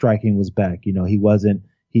counter striking was back. He wasn't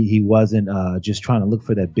just trying to look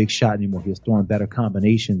for that big shot anymore. He was throwing better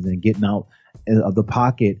combinations and getting out of the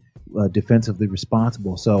pocket, defensively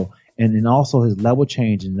responsible. So, and also his level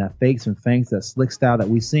change and that fakes and feints, that slick style that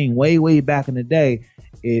we seen way back in the day.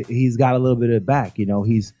 He's got a little bit of it back.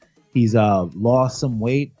 He's lost some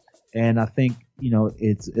weight, and I think,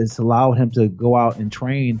 it's allowed him to go out and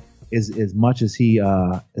train as much as he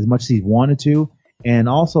wanted to. And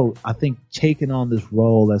also, I think taking on this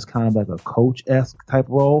role as kind of like a coach-esque type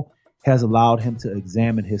role has allowed him to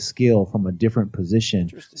examine his skill from a different position.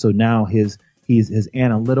 So now his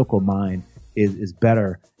analytical mind is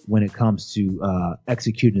better when it comes to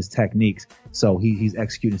executing his techniques. So he's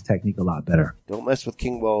executing his technique a lot better. Don't mess with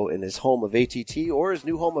King Mo in his home of ATT or his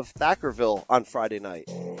new home of Thackerville on Friday night.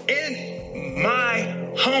 In my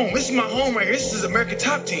home. This is my home right here. This is American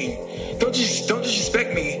Top Team. Don't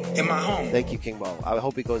disrespect me in my home. Thank you, King Mo. I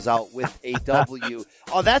hope he goes out with a W.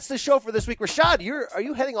 Oh, that's the show for this week. Rashad, are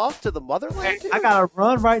you heading off to the motherland? I got to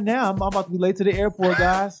run right now. I'm about to be late to the airport,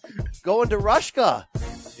 guys. Going to Rushka.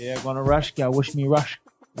 Yeah, going to Rushka. Wish me,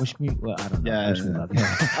 well, I don't know. Yeah.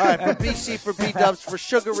 All right, for BC, for B-Dubs, for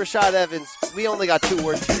Sugar, Rashad Evans, we only got 2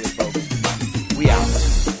 words for you, folks. We out.